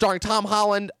March, starring Tom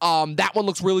Holland. That one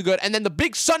looks really good. And then the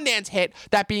big Sundance hit,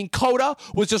 that being Coda,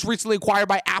 was just recently acquired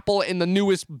by Apple in the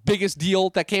newest, biggest deal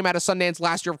that came out of Sundance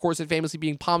last year, of course, it famously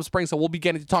being Palm Springs. So we'll be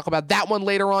getting to talk about that one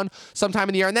later on sometime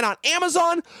in the year. And then on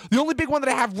Amazon, the only big one that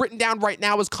I have written down right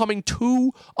now is Coming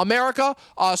to America,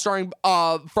 starring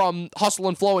from Hustle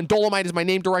and Flow, and Dolomite is my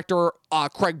name director,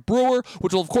 Craig Brewer,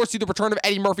 which will, of course, see the return of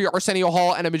Eddie Murphy, Arsenio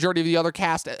Hall, and a majority of the other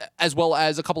cast, as well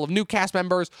as a couple of new cast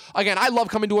members. Again, I love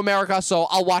Coming to America, so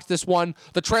I'll watch this one.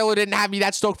 The trailer didn't have me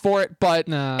that stoked for it, but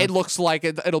it looks like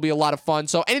it'll be a lot of fun.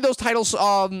 So any of those titles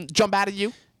jump out at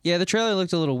you? Yeah, the trailer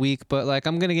looked a little weak, but like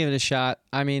I'm gonna give it a shot.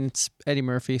 I mean, it's Eddie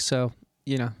Murphy, so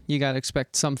you know you gotta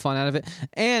expect some fun out of it.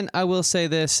 And I will say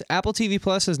this: Apple TV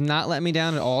Plus has not let me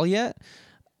down at all yet.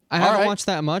 I haven't watched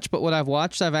that much, but what I've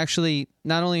watched, I've actually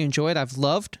not only enjoyed, I've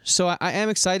loved. So I am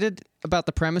excited about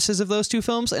the premises of those two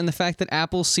films and the fact that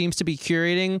Apple seems to be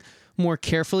curating more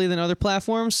carefully than other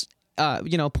platforms.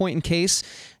 Point in case,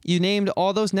 you named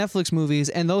all those Netflix movies,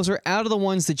 and those are out of the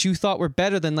ones that you thought were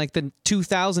better than like the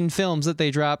 2,000 films that they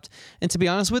dropped. And to be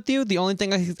honest with you, the only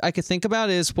thing I could think about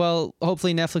is, well,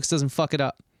 hopefully Netflix doesn't fuck it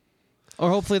up. Or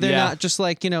hopefully they're not just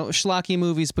like, schlocky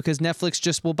movies, because Netflix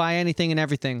just will buy anything and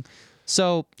everything.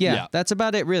 So, that's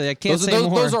about it, really. I can't say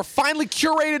more. Those are finely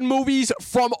curated movies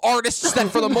from artists that,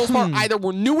 for the most part, either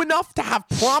were new enough to have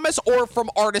promise or from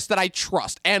artists that I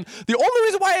trust. And the only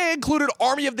reason why I included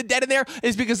Army of the Dead in there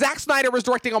is because Zack Snyder was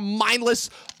directing a mindless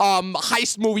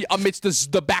heist movie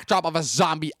amidst the backdrop of a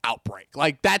zombie outbreak.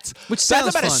 Like, that's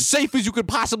about fun. as safe as you could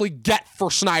possibly get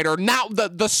for Snyder. Now,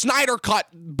 the Snyder Cut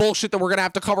bullshit that we're going to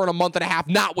have to cover in a month and a half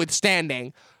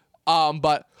notwithstanding.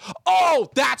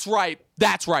 That's right.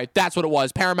 That's what it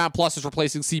was. Paramount Plus is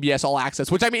replacing CBS All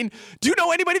Access, which, I mean, do you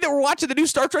know anybody that were watching the new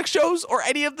Star Trek shows or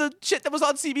any of the shit that was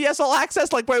on CBS All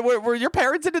Access? Like, were your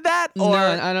parents into that? Or? No,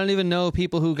 I don't even know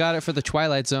people who got it for The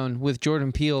Twilight Zone with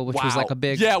Jordan Peele, which was like a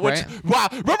big... Yeah, right? Wow.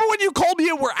 Remember when you called me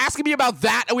and were asking me about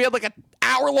that, and we had like an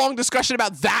hour-long discussion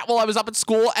about that while I was up at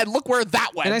school, and look where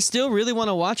that went. And I still really want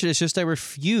to watch it. It's just I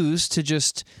refuse to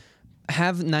just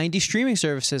have 90 streaming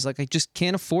services. Like, I just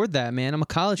can't afford that, man. I'm a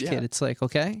college kid. It's like,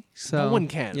 okay, so no one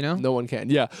can. No one can.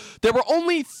 Yeah, there were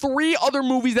only 3 other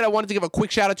movies that I wanted to give a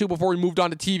quick shout out to before we moved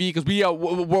on to TV, because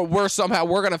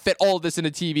we're gonna fit all of this into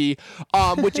TV.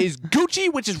 Which is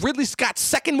Gucci, which is Ridley Scott's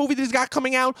second movie that he's got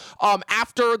coming out.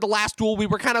 After The Last Duel,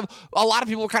 a lot of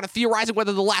people were kind of theorizing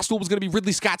whether The Last Duel was gonna be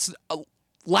Ridley Scott's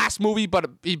last movie, but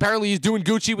apparently he's doing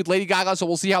Gucci with Lady Gaga, so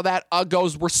we'll see how that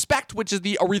goes. Respect, which is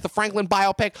the Aretha Franklin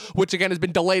biopic, which again has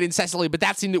been delayed incessantly, but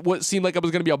that seemed like it was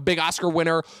going to be a big Oscar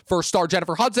winner for star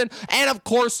Jennifer Hudson. And of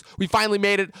course, we finally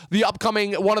made it. The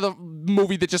upcoming one of the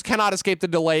movie that just cannot escape the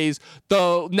delays,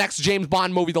 the next James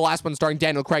Bond movie, the last one starring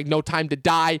Daniel Craig, No Time to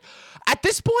Die. At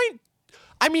this point,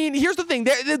 I mean, here's the thing: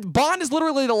 Bond is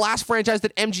literally the last franchise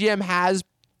that MGM has.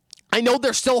 I know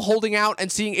they're still holding out and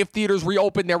seeing if theaters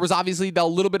reopen. There was obviously a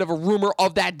little bit of a rumor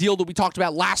of that deal that we talked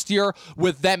about last year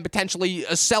with them potentially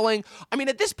selling. I mean,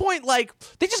 at this point, like,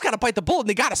 they just got to bite the bullet and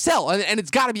they got to sell. And it's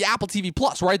got to be Apple TV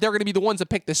Plus, right? They're going to be the ones that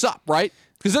pick this up, right?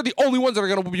 Because they're the only ones that are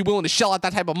going to be willing to shell out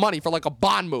that type of money for like a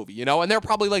Bond movie, And they're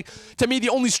probably like, to me, the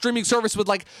only streaming service with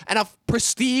like enough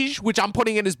prestige, which I'm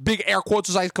putting in as big air quotes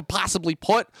as I could possibly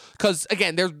put. Because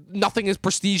again, there's nothing is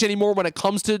prestige anymore when it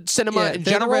comes to cinema in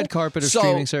general. The red carpet of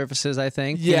streaming services, I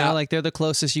think. Yeah. Like they're the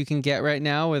closest you can get right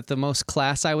now with the most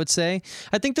class, I would say.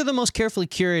 I think they're the most carefully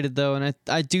curated though. And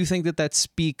I do think that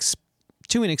speaks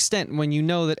to an extent when you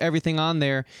know that everything on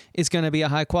there is going to be a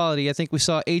high quality. I think we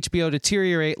saw HBO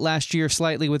deteriorate last year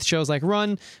slightly with shows like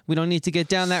Run. We don't need to get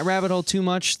down that rabbit hole too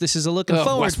much. This is a looking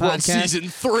forward Westworld podcast. Season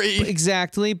 3.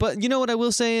 Exactly. But you know what I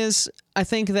will say is I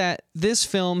think that this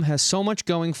film has so much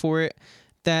going for it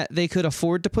that they could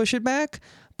afford to push it back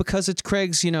because it's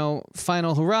Craig's,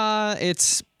 final hurrah.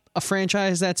 It's a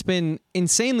franchise that's been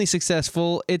insanely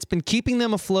successful. It's been keeping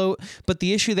them afloat, but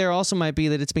the issue there also might be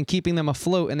that it's been keeping them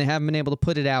afloat and they haven't been able to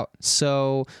put it out.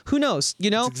 So who knows?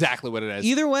 That's exactly what it is.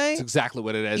 Either way, it's exactly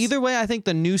what it is. Either way, I think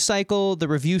the news cycle, the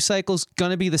review cycle is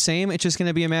going to be the same. It's just going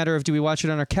to be a matter of do we watch it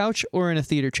on our couch or in a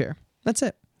theater chair? That's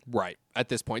it. Right. At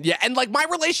this point. Yeah. And like my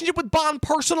relationship with Bond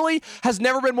personally has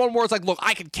never been one where it's like, look,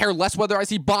 I could care less whether I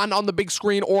see Bond on the big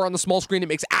screen or on the small screen. It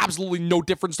makes absolutely no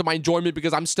difference to my enjoyment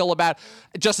because I'm still about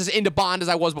just as into Bond as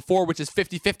I was before, which is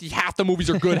 50-50. Half the movies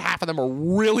are good. Half of them are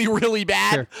really, really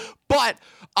bad. Sure. But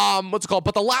What's it called?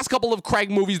 But the last couple of Craig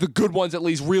movies, the good ones at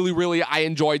least, really I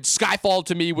enjoyed. Skyfall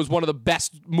to me was one of the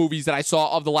best movies that I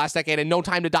saw of the last decade, and No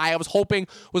Time to Die I was hoping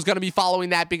was going to be following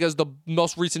that because the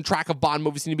most recent track of Bond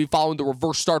movies seem to be following the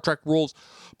reverse Star Trek rules.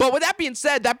 But with that being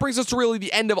said, that brings us to really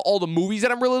the end of all the movies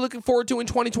that I'm really looking forward to in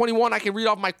 2021. I can read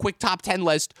off my quick top 10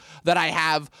 list that I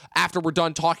have after we're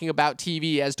done talking about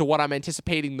TV as to what I'm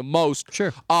anticipating the most.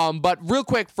 Sure. But real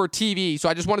quick for TV, so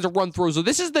I just wanted to run through. So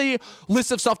this is the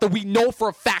list of stuff that we know for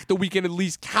a fact that we can at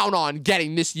least count on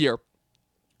getting this year,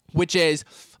 which is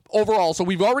overall. So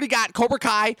we've already got Cobra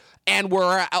Kai, and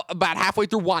we're about halfway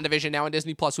through WandaVision now on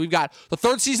Disney+. So we've got the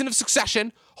third season of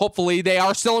Succession. Hopefully, they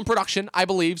are still in production, I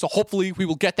believe. So hopefully we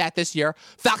will get that this year.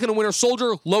 Falcon and Winter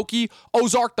Soldier, Loki,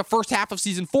 Ozark, the first half of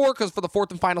season 4, because for the fourth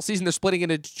and final season, they're splitting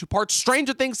it into 2 parts.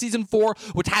 Stranger Things season 4,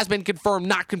 which has been confirmed,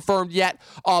 not confirmed yet.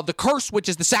 The Curse, which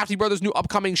is the Safdie brothers' new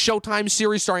upcoming Showtime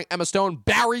series starring Emma Stone.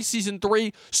 Barry season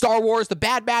 3, Star Wars, The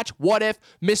Bad Batch, What If,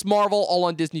 Miss Marvel, all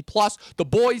on Disney+. The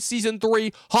Boys season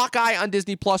 3, Hawkeye on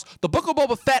Disney+, The Book of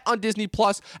Boba Fett on Disney+,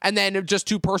 and then just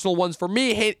 2 personal ones for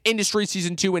me, Industry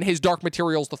season 2 and His Dark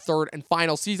Materials, the third and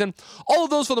final season. All of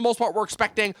those, for the most part, we're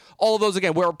expecting. All of those,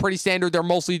 again, we're pretty standard. They're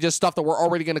mostly just stuff that we're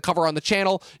already going to cover on the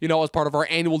channel, as part of our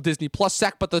annual Disney Plus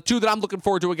sec. But the 2 that I'm looking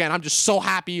forward to, again, I'm just so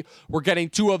happy we're getting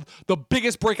 2 of the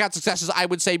biggest breakout successes, I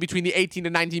would say, between the 18 to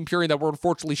 19 period that were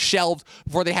unfortunately shelved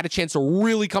before they had a chance to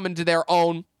really come into their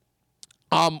own.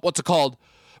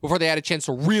 Before they had a chance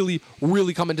to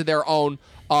really come into their own.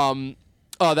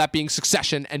 That being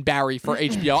Succession and Barry for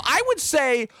HBO. I would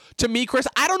say, to me, Chris,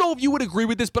 I don't know if you would agree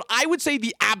with this, but I would say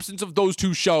the absence of those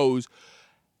 2 shows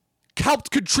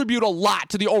helped contribute a lot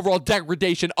to the overall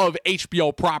degradation of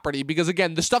HBO property, because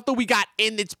again, the stuff that we got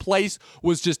in its place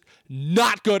was just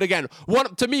not good. Again, one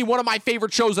of my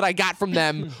favorite shows that I got from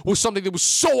them was something that was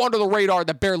so under the radar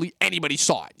that barely anybody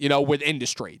saw it, with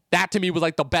Industry. That to me was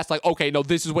like the best, like, okay, no,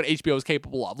 this is what HBO is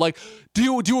capable of. Like, do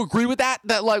you agree with that?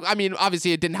 That, like, I mean,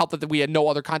 obviously it didn't help that we had no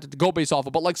other content to go based off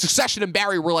of, but like Succession and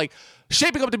Barry were like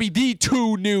shaping up to be the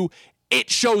 2 new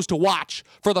shows to watch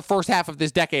for the first half of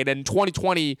this decade, and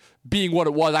 2020 being what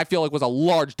it was, I feel like was a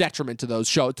large detriment to those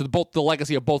shows, to both the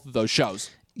legacy of both of those shows.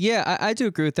 Yeah, I do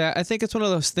agree with that. I think it's one of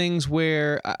those things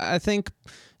where I think,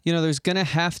 there's going to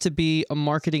have to be a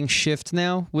marketing shift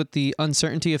now with the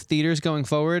uncertainty of theaters going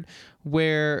forward,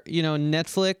 where,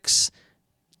 Netflix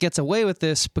gets away with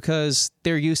this because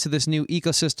they're used to this new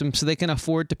ecosystem, so they can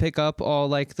afford to pick up all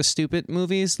like the stupid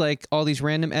movies, like all these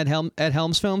random Ed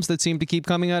Helms films that seem to keep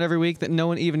coming out every week that no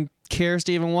one even cares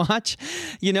to even watch,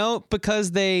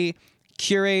 because they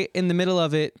curate in the middle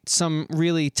of it some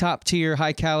really top tier,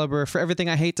 high caliber. For everything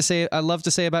I love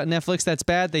to say about Netflix that's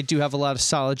bad, they do have a lot of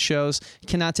solid shows.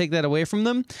 Cannot take that away from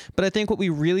them. But I think what we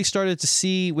really started to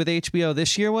see with HBO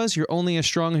this year was you're only as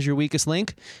strong as your weakest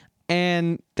link.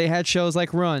 And they had shows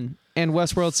like Run and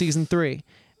Westworld Season 3.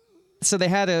 So they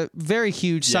had a very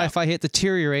huge sci-fi hit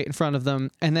deteriorate in front of them,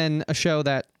 and then a show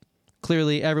that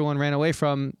clearly everyone ran away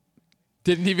from.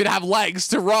 Didn't even have legs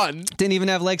to run.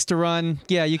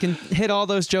 Yeah, you can hit all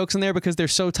those jokes in there because they're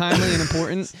so timely and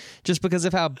important just because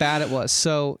of how bad it was.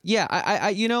 So, yeah,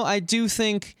 I do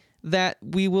think that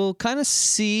we will kind of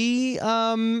see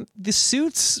the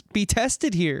suits be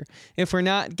tested here if we're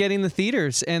not getting the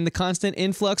theaters and the constant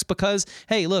influx, because,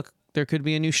 hey, look, there could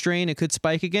be a new strain. It could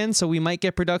spike again. So we might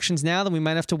get productions now, then we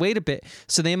might have to wait a bit.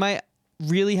 So they might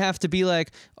really have to be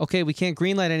like, okay, we can't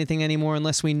greenlight anything anymore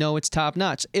unless we know it's top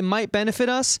notch. It might benefit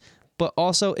us, but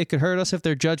also it could hurt us if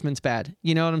their judgment's bad.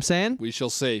 You know what I'm saying? We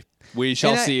shall see. We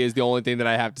shall see is the only thing that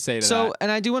I have to say to that. So,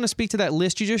 and I do want to speak to that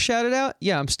list you just shouted out.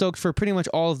 Yeah, I'm stoked for pretty much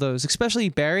all of those, especially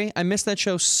Barry. I missed that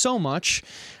show so much.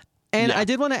 And I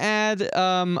did want to add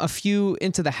a few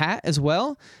into the hat as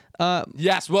well.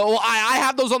 Yes, well, I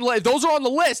have those on the list. Those are on the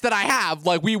list that I have.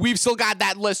 Like, we've still got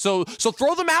that list. So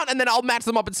throw them out, and then I'll match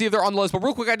them up and see if they're on the list. But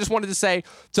real quick, I just wanted to say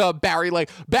to Barry,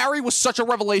 like, Barry was such a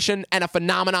revelation and a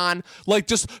phenomenon. Like,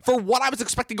 just for what I was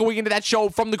expecting going into that show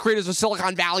from the creators of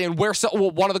Silicon Valley and one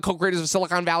of the co-creators of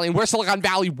Silicon Valley and where Silicon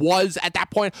Valley was at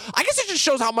that point. I guess it just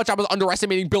shows how much I was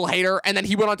underestimating Bill Hader, and then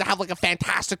he went on to have, like, a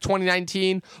fantastic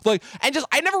 2019. Like, and just,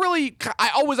 I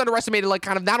always underestimated, like,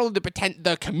 kind of not only the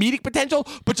comedic potential,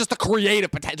 but just the creative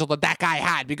potential that guy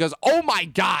had, because oh my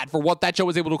god, for what that show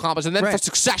was able to accomplish, and then for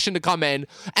Succession to come in,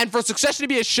 and for Succession to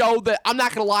be a show that, I'm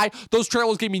not gonna lie, those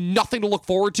trailers gave me nothing to look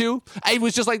forward to. It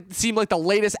was just like, seemed like the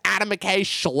latest Adam McKay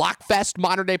schlockfest,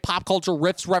 modern day pop culture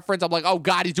riffs reference. I'm like, oh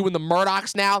god, he's doing the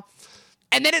Murdochs now.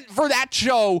 And then for that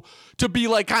show to be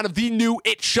like kind of the new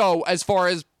It show as far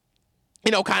as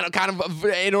kind of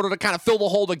in order to kind of fill the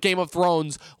hole that Game of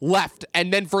Thrones left.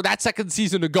 And then for that second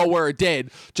season to go where it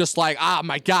did, just like, oh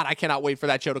my God, I cannot wait for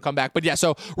that show to come back. But yeah,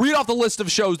 so read off the list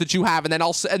of shows that you have, and then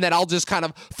I'll just kind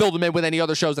of fill them in with any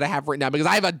other shows that I have right now, because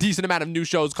I have a decent amount of new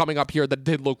shows coming up here that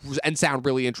did look and sound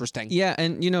really interesting. Yeah,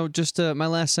 and just my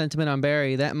last sentiment on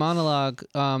Barry, that monologue,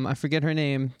 I forget her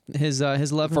name, his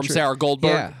love from Sarah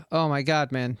Goldberg. Yeah. Oh my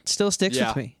God, man, still sticks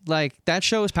with me. Like, that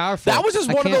show is powerful. That was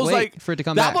just one of those, like, for it to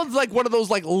come back. That was like one of those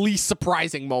like least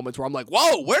surprising moments where I'm like,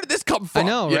 whoa, where did this come from? I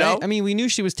know, right? Know? I mean, we knew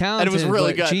she was talented, and it was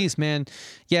really good. Geez, man.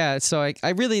 Yeah, so I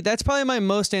really, that's probably my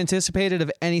most anticipated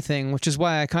of anything, which is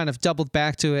why I kind of doubled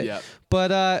back to it. Yep.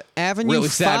 But Avenue 5. Really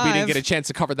sad we didn't get a chance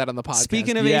to cover that on the podcast.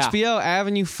 Speaking of HBO,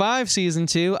 Avenue 5 season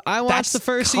 2, I watched the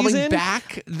first season.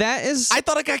 Back? That is... I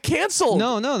thought it got canceled.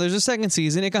 No, there's a second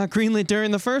season. It got greenlit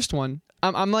during the first one.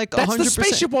 I'm like 100%. That's the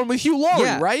spaceship one with Hugh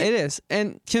Laurie, right? It is.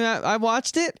 And I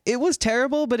watched it. It was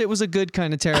terrible, but it was a good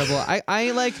kind of terrible.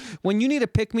 I like, when you need a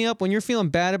pick-me-up, when you're feeling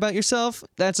bad about yourself,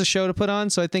 that's a show to put on.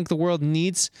 So I think the world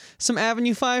needs some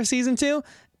Avenue 5 season 2.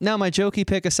 Now, my jokey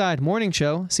pick aside, Morning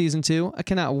Show season 2. I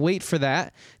cannot wait for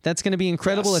that. That's going to be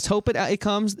incredible. Yes. Let's hope it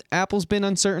comes. Apple's been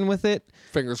uncertain with it.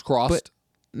 Fingers crossed. But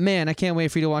man, I can't wait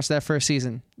for you to watch that first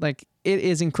season. Like, it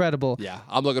is incredible. Yeah,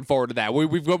 I'm looking forward to that.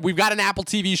 We've got an Apple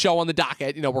TV show on the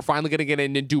docket. We're finally going to get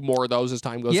in and do more of those as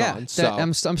time goes on. So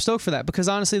I'm stoked for that, because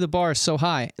honestly, the bar is so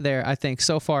high there, I think,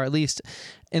 so far, at least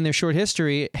in their short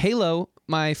history. Halo,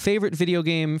 my favorite video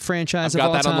game franchise of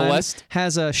all time, on the list.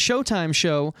 Has a Showtime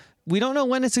show. We don't know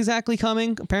when it's exactly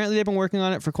coming. Apparently, they've been working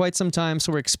on it for quite some time,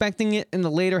 so we're expecting it in the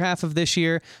later half of this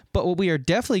year. But what we are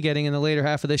definitely getting in the later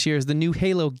half of this year is the new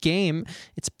Halo game.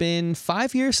 It's been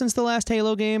 5 years since the last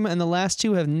Halo game, and the last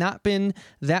two have not been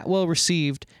that well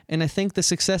received. And I think the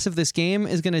success of this game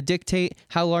is going to dictate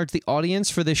how large the audience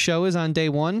for this show is on day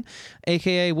one,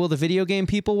 aka will the video game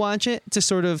people watch it to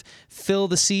sort of fill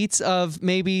the seats of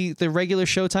maybe the regular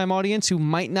Showtime audience who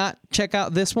might not check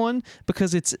out this one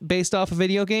because it's based off a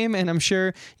video game. And I'm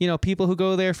sure, people who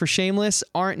go there for Shameless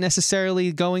aren't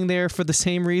necessarily going there for the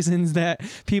same reasons that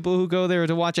people who go there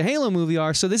to watch a Halo movie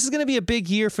are. So this is going to be a big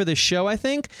year for this show, I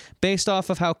think, based off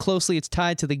of how closely it's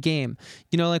tied to the game.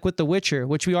 Like with The Witcher,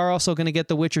 which we are also going to get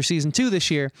The Witcher Season 2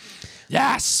 this year.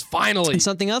 Yes, finally. And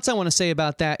something else I want to say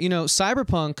about that,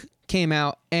 Cyberpunk came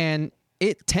out and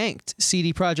it tanked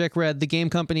CD Projekt Red, the game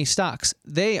company stocks.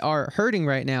 They are hurting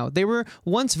right now. They were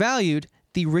once valued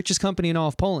the richest company in all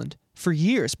of Poland for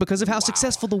years because of how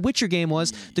successful The Witcher game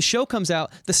was. The show comes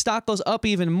out, the stock goes up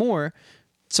even more.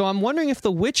 So I'm wondering if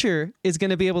The Witcher is going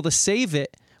to be able to save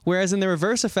it. Whereas in the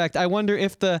reverse effect, I wonder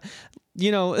if the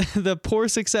poor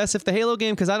success, if the Halo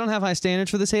game, because I don't have high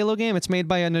standards for this Halo game, it's made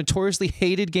by a notoriously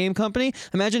hated game company.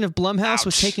 Imagine if Blumhouse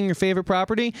was taking your favorite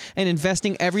property and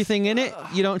investing everything in it.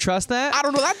 You don't trust that? I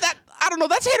don't know. I don't know.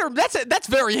 That's hit or that's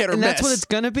very hit or and miss. That's what it's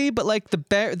gonna be. But like the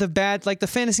bad, like the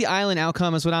Fantasy Island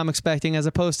outcome is what I'm expecting, as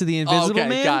opposed to the Invisible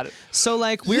Man. Got it. So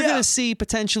like we're gonna see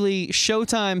potentially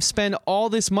Showtime spend all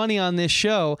this money on this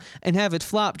show and have it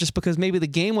flop just because maybe the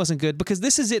game wasn't good. Because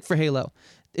this is it for Halo.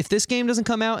 If this game doesn't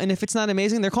come out and if it's not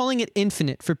amazing, they're calling it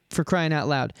Infinite for crying out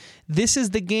loud. This is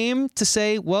the game to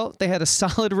say, well, they had a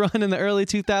solid run in the early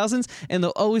 2000s and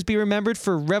they'll always be remembered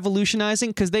for revolutionizing,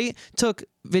 because they took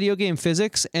video game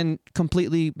physics and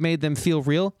completely made them feel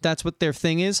real. That's what their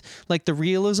thing is. Like the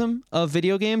realism of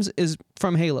video games is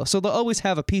from Halo. So they'll always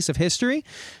have a piece of history.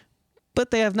 But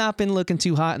they have not been looking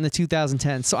too hot in the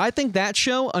 2010s. So I think that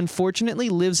show, unfortunately,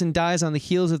 lives and dies on the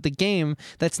heels of the game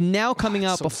that's now coming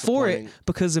out before it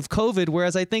because of COVID,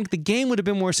 whereas I think the game would have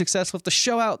been more successful if the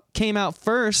show came out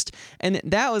first, and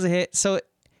that was a hit. So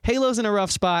Halo's in a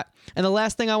rough spot. And the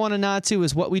last thing I want to nod to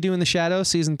is What We Do in the Shadows,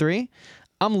 Season 3.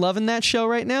 I'm loving that show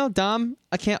right now. Dom,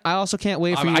 I also can't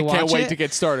wait for you to watch it. I can't wait to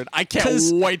get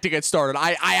started.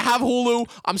 I have Hulu.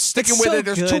 I'm sticking with it.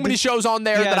 There's too many shows on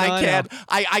there that I can't.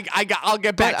 I'll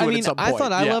get back to it at some point. I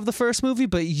thought I loved the first movie,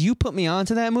 but you put me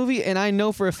onto that movie, and I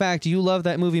know for a fact you love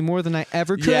that movie more than I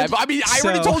ever could. Yeah, but I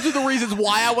already told you the reasons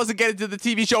why I wasn't getting to the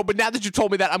TV show, but now that you told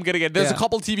me that, I'm going to get it. There's a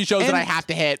couple TV shows that I have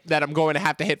to hit, that I'm going to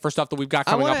have to hit for stuff that we've got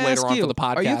coming up later on for the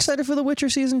podcast. Are you excited for The Witcher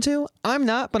Season 2? I'm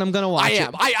not, but I'm going to watch it.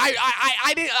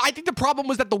 I think the problem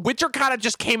was that The Witcher kind of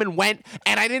just came and went,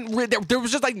 and I didn't really, there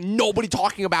was just like nobody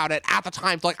talking about it at the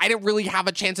time. So like I didn't really have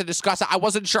a chance to discuss it. I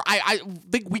wasn't sure. I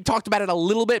think we talked about it a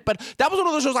little bit, but that was one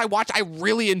of those shows I watched. I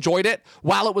really enjoyed it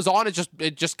while it was on.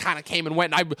 It just kind of came and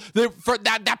went. And for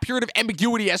that period of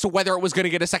ambiguity as to whether it was going to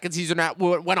get a second season or not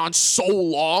went on so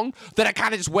long that it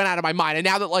kind of just went out of my mind. And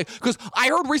now that because I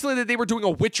heard recently that they were doing a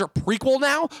Witcher prequel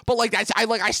now, but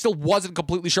I still wasn't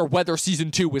completely sure whether season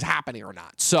 2 was happening or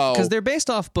not. So because they're basically based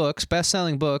off books,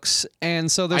 best-selling books,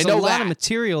 and so there's I a know lot that. of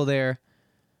material there.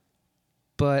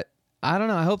 But I don't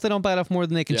know. I hope they don't bite off more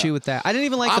than they can chew with that. I didn't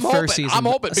even like the first season. I'm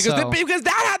hoping because so. because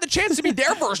that had the chance to be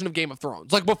their version of Game of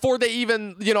Thrones. Like before they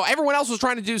even, everyone else was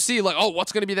trying to see like, oh,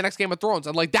 what's going to be the next Game of Thrones,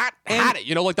 and like that had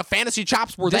it. Like the fantasy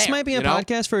chops were this there. This might be a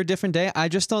podcast for a different day. I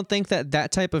just don't think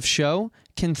that type of show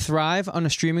can thrive on a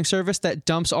streaming service that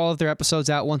dumps all of their episodes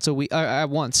out once a week at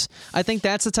once. I think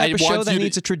that's the type of show that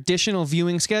needs a traditional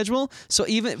viewing schedule. So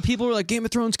even people were like, Game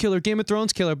of Thrones killer,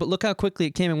 but look how quickly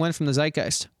it came and went from the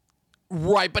zeitgeist.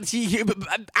 Right, but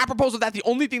apropos of that, the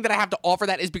only thing that I have to offer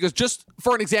that is because just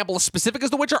for an example, as specific as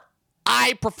The Witcher,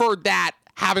 I preferred that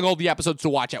having all the episodes to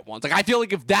watch at once. Like I feel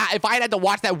like if I had to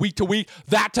watch that week to week,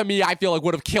 that to me I feel like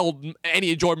would have killed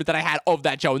any enjoyment that I had of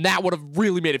that show, and that would have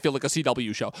really made it feel like a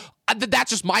CW show. That's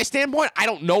just my standpoint. I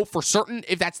don't know for certain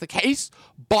if that's the case,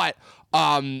 but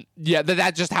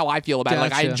that's just how I feel about it.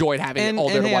 Like I enjoyed having it all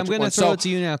there to watch. I'm going to throw it to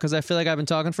you now because I feel like I've been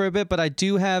talking for a bit, but I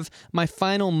do have my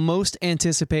final most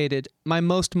anticipated.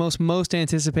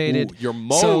 Ooh, your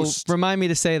most. So remind me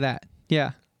to say that.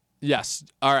 Yeah. Yes.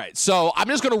 All right. So I'm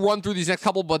just going to run through these next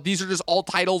couple, but these are just all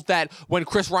titles that when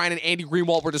Chris Ryan and Andy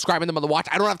Greenwald were describing them on the watch,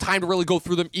 I don't have time to really go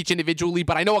through them each individually,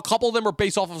 but I know a couple of them are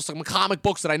based off of some comic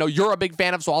books that I know you're a big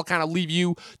fan of, so I'll kind of leave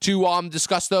you to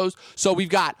discuss those. So we've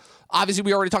got, obviously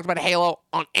we already talked about Halo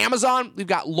on Amazon. We've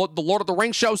got the Lord of the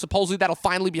Rings show. Supposedly that'll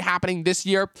finally be happening this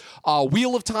year.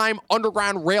 Wheel of Time,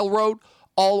 Underground Railroad,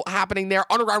 all happening there.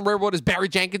 Underground Railroad is Barry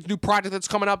Jenkins' new project that's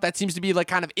coming up. That seems to be like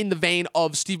kind of in the vein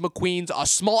of Steve McQueen's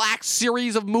Small Axe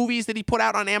series of movies that he put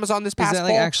out on Amazon this past fall. Is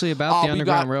that like actually about the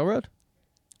Underground Railroad?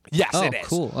 Yes, it is.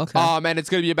 Cool. Okay. And it's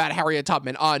going to be about Harriet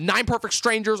Tubman. Nine Perfect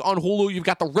Strangers on Hulu. You've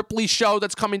got the Ripley show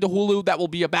that's coming to Hulu that will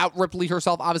be about Ripley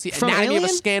herself, obviously. From Anatomy Alien? of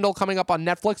a Scandal coming up on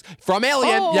Netflix. From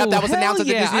Alien. Oh, yep, that was announced at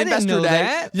the Disney Investor Day.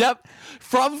 That. Yep.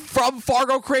 From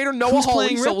Fargo creator Noah Who's Hawley.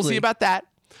 playing So we'll Ripley? see about that.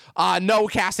 No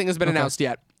casting has been announced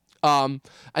yet.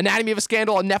 Anatomy of a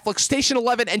Scandal on Netflix, Station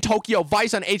 11 and Tokyo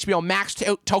Vice on HBO Max.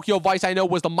 Tokyo Vice, I know,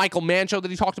 was the Michael Mann show that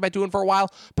he talked about doing for a while.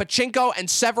 Pachinko and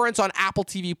Severance on Apple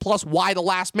TV Plus. Why the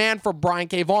Last Man for Brian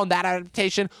K. Vaughan. That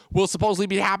adaptation will supposedly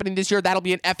be happening this year. That'll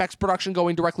be an FX production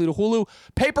going directly to Hulu.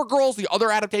 Paper Girls, the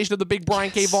other adaptation of the big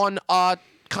Brian K. Vaughan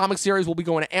comic series, will be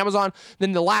going to Amazon.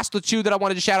 Then the last two that I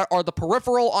wanted to shout out are The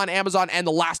Peripheral on Amazon and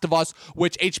The Last of Us,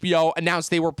 which HBO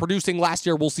announced they were producing last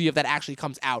year. We'll see if that actually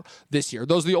comes out this year.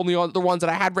 Those are the only other ones that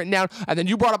I had written down. And then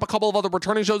you brought up a couple of other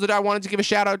returning shows that I wanted to give a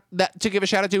shout out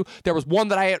to. There was one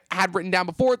that I had written down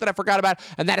before that I forgot about,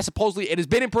 and that is supposedly it has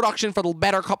been in production for the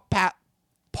better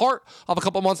part of a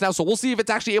couple months now, so we'll see if it's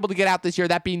actually able to get out this year,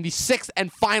 that being the 6th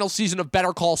and final season of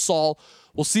Better Call Saul.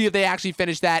 We'll see if they actually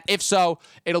finish that. If so,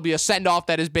 it'll be a send-off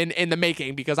that has been in the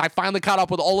making, because I finally caught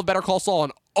up with all of Better Call Saul,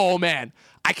 and oh man,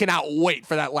 I cannot wait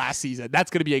for that last season. That's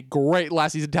going to be a great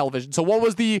last season television. So what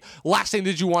was the last thing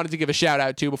that you wanted to give a shout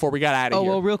out to before we got out of here?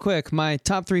 Oh, well, real quick, my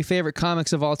top 3 favorite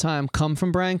comics of all time come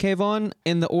from Brian K. Vaughan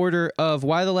in the order of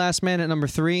Why the Last Man at number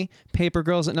 3, Paper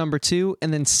Girls at number 2,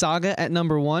 and then Saga at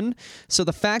number 1. So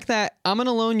the fact that I'm going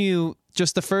to loan you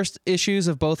just the first issues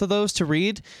of both of those to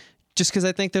read, just because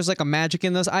I think there's like a magic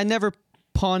in those. I never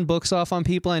pawn books off on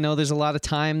people. I know there's a lot of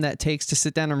time that takes to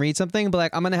sit down and read something, but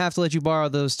like I'm going to have to let you borrow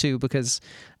those too, because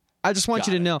I just want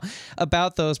you to know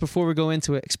about those before we go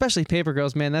into it, especially Paper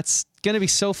Girls, man. That's going to be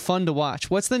so fun to watch.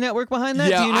 What's the network behind that?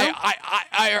 Yeah, do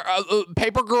you know?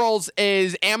 Paper Girls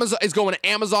is going to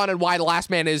Amazon, and Why the Last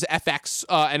Man is FX,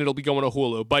 and it'll be going to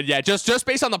Hulu. But yeah, just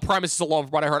based on the premises alone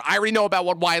from what I heard, I already know about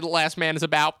what Why the Last Man is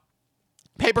about.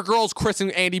 Paper Girls, Chris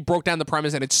and Andy broke down the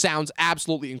premise, and it sounds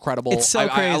absolutely incredible. It's so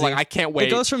crazy. I can't wait.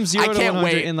 It goes from 0 to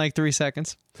 100 in like 3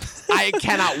 seconds. I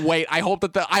cannot wait. I hope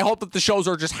that the shows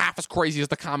are just half as crazy as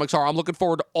the comics are. I'm looking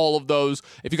forward to all of those.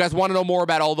 If you guys want to know more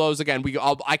about all those, again,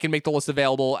 I can make the list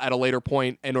available at a later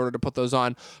point in order to put those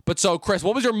on. But so, Chris,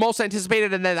 what was your most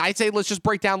anticipated? And then I'd say let's just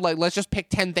break down, let's just pick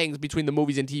 10 things between the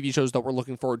movies and TV shows that we're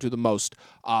looking forward to the most.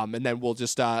 And then we'll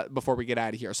just before we get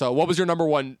out of here. So, what was your number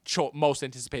one most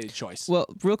anticipated choice? Well,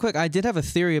 real quick, I did have a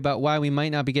theory about why we might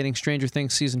not be getting Stranger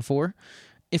Things season 4.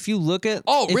 If you look at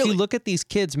if you look at these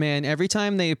kids, man, every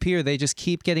time they appear, they just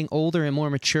keep getting older and more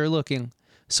mature looking.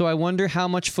 So I wonder how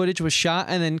much footage was shot,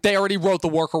 and then they already wrote the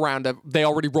workaround.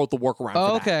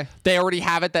 Oh, okay. They already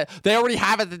have it that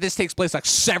this takes place like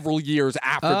several years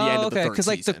after the end of the third because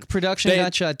like season. the production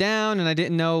got shut down, and I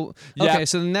didn't know. Yep. Okay,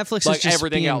 so Netflix Like is just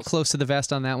everything being else. close to the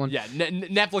vest on that one. Yeah,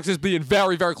 Netflix is being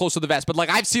very, very close to the vest. But like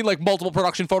I've seen like multiple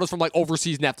production photos from like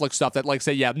overseas Netflix stuff that like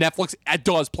say, yeah, Netflix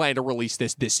does plan to release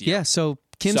this year. Yeah. So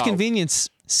Kim's Convenience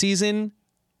season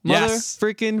Yes.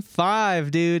 freaking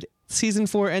 5, dude. Season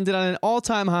 4 ended on an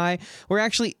all-time high. We're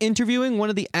actually interviewing one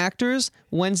of the actors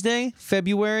Wednesday,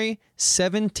 February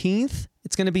 17th.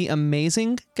 It's going to be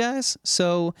amazing, guys.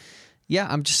 So, yeah,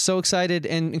 I'm just so excited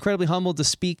and incredibly humbled to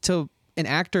speak to an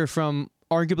actor from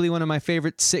arguably one of my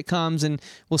favorite sitcoms, and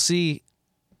we'll see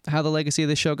how the legacy of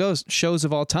this show goes. Shows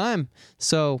of all time.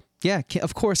 So, yeah,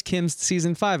 of course, Kim's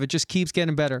Season 5. It just keeps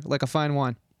getting better, like a fine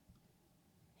wine.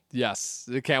 Yes,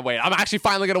 I can't wait. I'm actually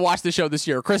finally going to watch this show this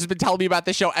year. Chris has been telling me about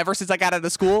this show ever since I got out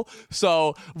of school,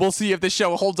 so we'll see if this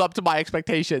show holds up to my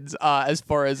expectations as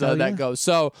far as that goes.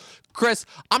 So, Chris,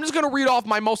 I'm just going to read off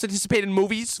my most anticipated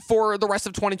movies for the rest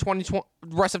of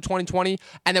 2020,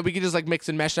 and then we can just like mix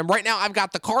and mesh them. Right now, I've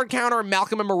got The Card Counter,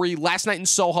 Malcolm and Marie, Last Night in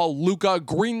Soho, Luca,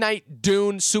 Green Knight,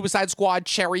 Dune, Suicide Squad,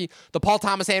 Cherry, the Paul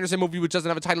Thomas Anderson movie, which doesn't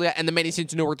have a title yet, and the Many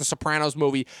Saints of Newark, The Sopranos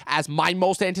movie, as my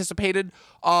most anticipated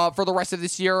for the rest of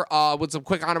this year, with some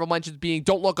quick honorable mentions being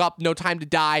Don't Look Up, No Time to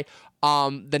Die,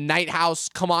 The Night House,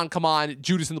 Come On, Come On,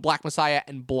 Judas and the Black Messiah,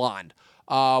 and Blonde.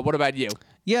 What about you?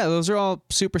 Yeah, those are all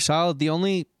super solid. The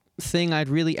only thing I'd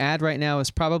really add right now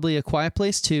is probably A Quiet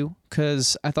Place 2,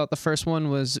 because I thought the first one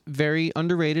was very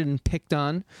underrated and picked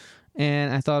on,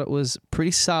 and I thought it was pretty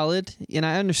solid. And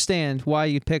I understand why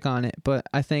you'd pick on it, but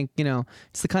I think,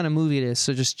 it's the kind of movie it is,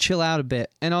 so just chill out a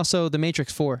bit. And also The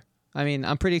Matrix 4. I mean,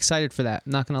 I'm pretty excited for that,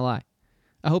 I'm not going to lie.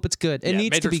 I hope it's good. It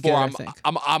needs Matrix to be 4, good, I think.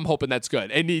 I'm hoping that's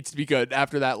good. It needs to be good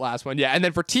after that last one. Yeah, and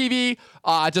then for TV,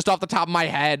 just off the top of my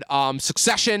head,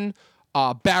 Succession,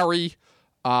 Barry,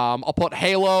 I'll put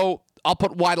Halo, I'll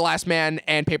put Why the Last Man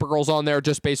and Paper Girls on there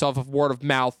just based off of word of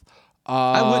mouth.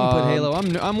 I wouldn't put Halo.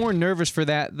 I'm more nervous for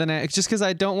that than just because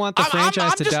I don't want the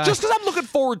franchise to die. Just because I'm looking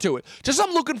forward to it.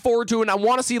 And I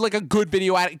want to see like a good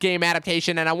video game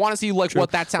adaptation, and I want to see like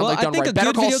what that sounds like done right. I think a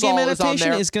good video game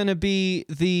adaptation is going to be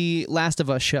the Last of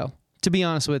Us show, to be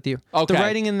honest with you. Okay. The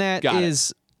writing in that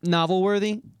is novel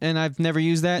worthy, and I've never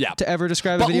used that to ever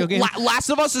describe a video game. Last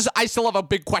of Us I still have a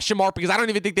big question mark because I don't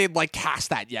even think they've like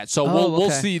cast that yet. So we'll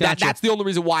see. Gotcha. That's the only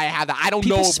reason why I have that. I don't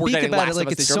know if we're getting Last of Us.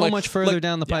 Like it's so much further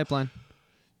down the pipeline.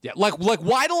 Yeah, like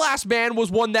Why the Last Man was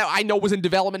one that I know was in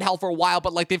development hell for a while,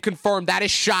 but like they've confirmed that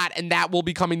is shot and that will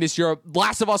be coming this year.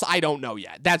 Last of Us, I don't know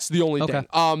yet. That's the only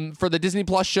thing. For the Disney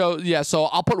Plus show, so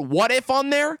I'll put What If on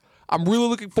there. I'm really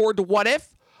looking forward to What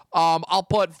If. I'll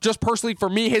put, just personally for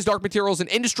me, His Dark Materials and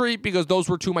Industry, because those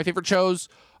were two of my favorite shows.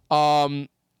 From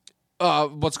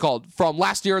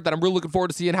last year that I'm really looking forward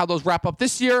to seeing how those wrap up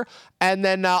this year. And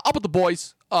then I'll put The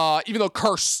Boys. Even though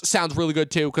Curse sounds really good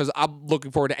too, because I'm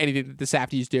looking forward to anything that the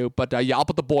Safdies do. But I'll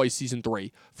put The Boys season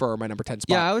 3 for my number 10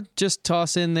 spot. Yeah, I would just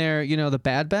toss in there, The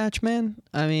Bad Batch, man.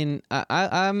 I mean,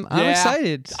 I'm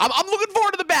excited. I'm looking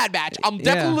forward to The Bad Batch. I'm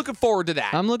definitely looking forward to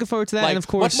that. I'm looking forward to that, like, and of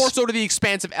course, much more so to the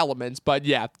expansive elements. But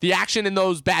yeah, the action in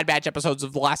those Bad Batch episodes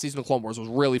of the last season of Clone Wars was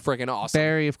really freaking awesome.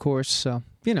 Barry, of course. So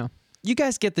you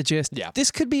guys get the gist. Yeah.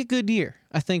 This could be a good year,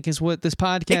 I think, is what this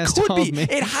podcast told me.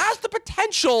 It has the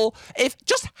potential, if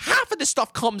just half of this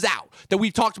stuff comes out that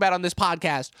we've talked about on this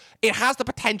podcast, it has the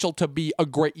potential to be a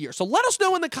great year. So let us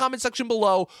know in the comment section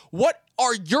below, what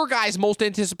are your guys' most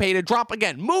anticipated? Drop,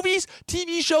 again, movies,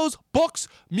 TV shows, books,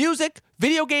 music,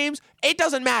 video games. It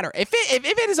doesn't matter. If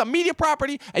it is a media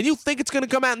property and you think it's going to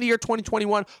come out in the year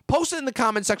 2021, post it in the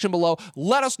comment section below.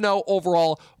 Let us know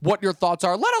overall what your thoughts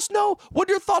are. Let us know what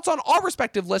your thoughts on our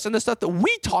respective lists and the stuff that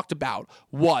we talked about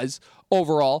was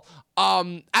overall.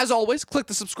 As always, click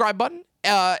the subscribe button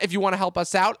if you want to help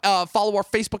us out. Follow our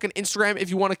Facebook and Instagram if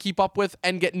you want to keep up with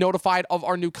and get notified of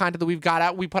our new content that we've got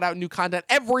out. We put out new content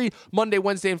every Monday,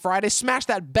 Wednesday, and Friday. Smash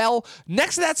that bell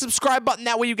next to that subscribe button.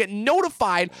 That way you get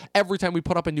notified every time we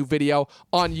put up a new video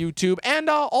on YouTube. And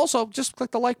also, just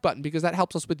click the like button because that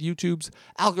helps us with YouTube's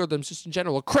algorithms just in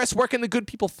general. Chris, where can the good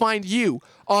people find you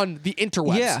on the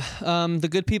interwebs? Yeah, the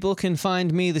good people can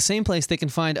find me the same place they can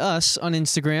find us on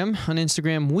Instagram. On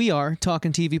Instagram, we are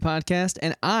Talkin' TV Podcast,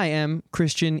 and I am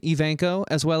Christian Ivanko,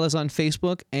 as well as on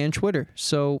Facebook and Twitter.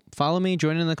 So follow me,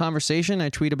 join in the conversation. I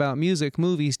tweet about music,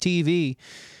 movies, TV,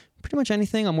 pretty much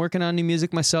anything. I'm working on new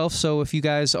music myself, so if you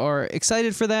guys are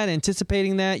excited for that,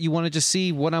 anticipating that, you want to just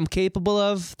see what I'm capable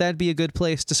of, that'd be a good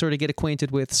place to sort of get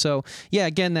acquainted with. So yeah,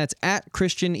 again, that's at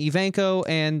Christian Ivanko,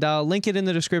 and I'll link it in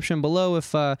the description below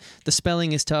if the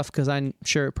spelling is tough, because I'm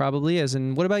sure it probably is.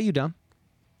 And what about you, Dom?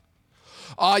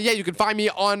 You can find me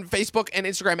on Facebook and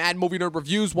Instagram at Movie Nerd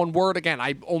Reviews. One word. Again,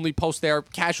 I only post there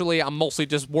casually. I'm mostly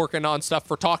just working on stuff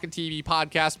for Talkin' TV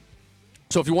Podcast.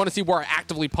 So if you want to see where I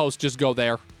actively post, just go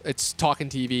there. It's Talking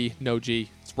TV, no G.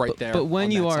 It's right there. But when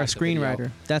on you that are a side of the video.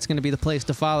 screenwriter, that's going to be the place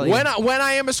to follow you. When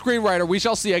I am a screenwriter, we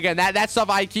shall see. Again, that stuff,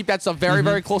 I keep that stuff very,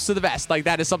 very close to the vest. Like,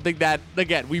 that is something that,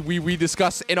 again, we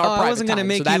discuss in our private I wasn't going to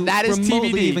make so you that is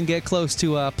remotely TBD. even get close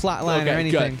to a plot line or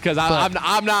anything. Because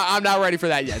I'm not ready for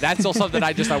that yet. That's still something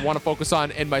I want to focus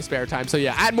on in my spare time. So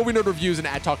yeah, at Movie Nerd Reviews and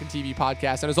at Talking TV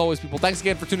Podcast. And as always, people, thanks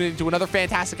again for tuning in to another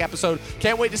fantastic episode.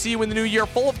 Can't wait to see you in the new year,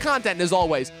 full of content. And as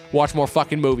always, watch more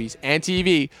fucking movies and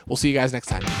TV. We'll see you guys next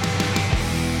time.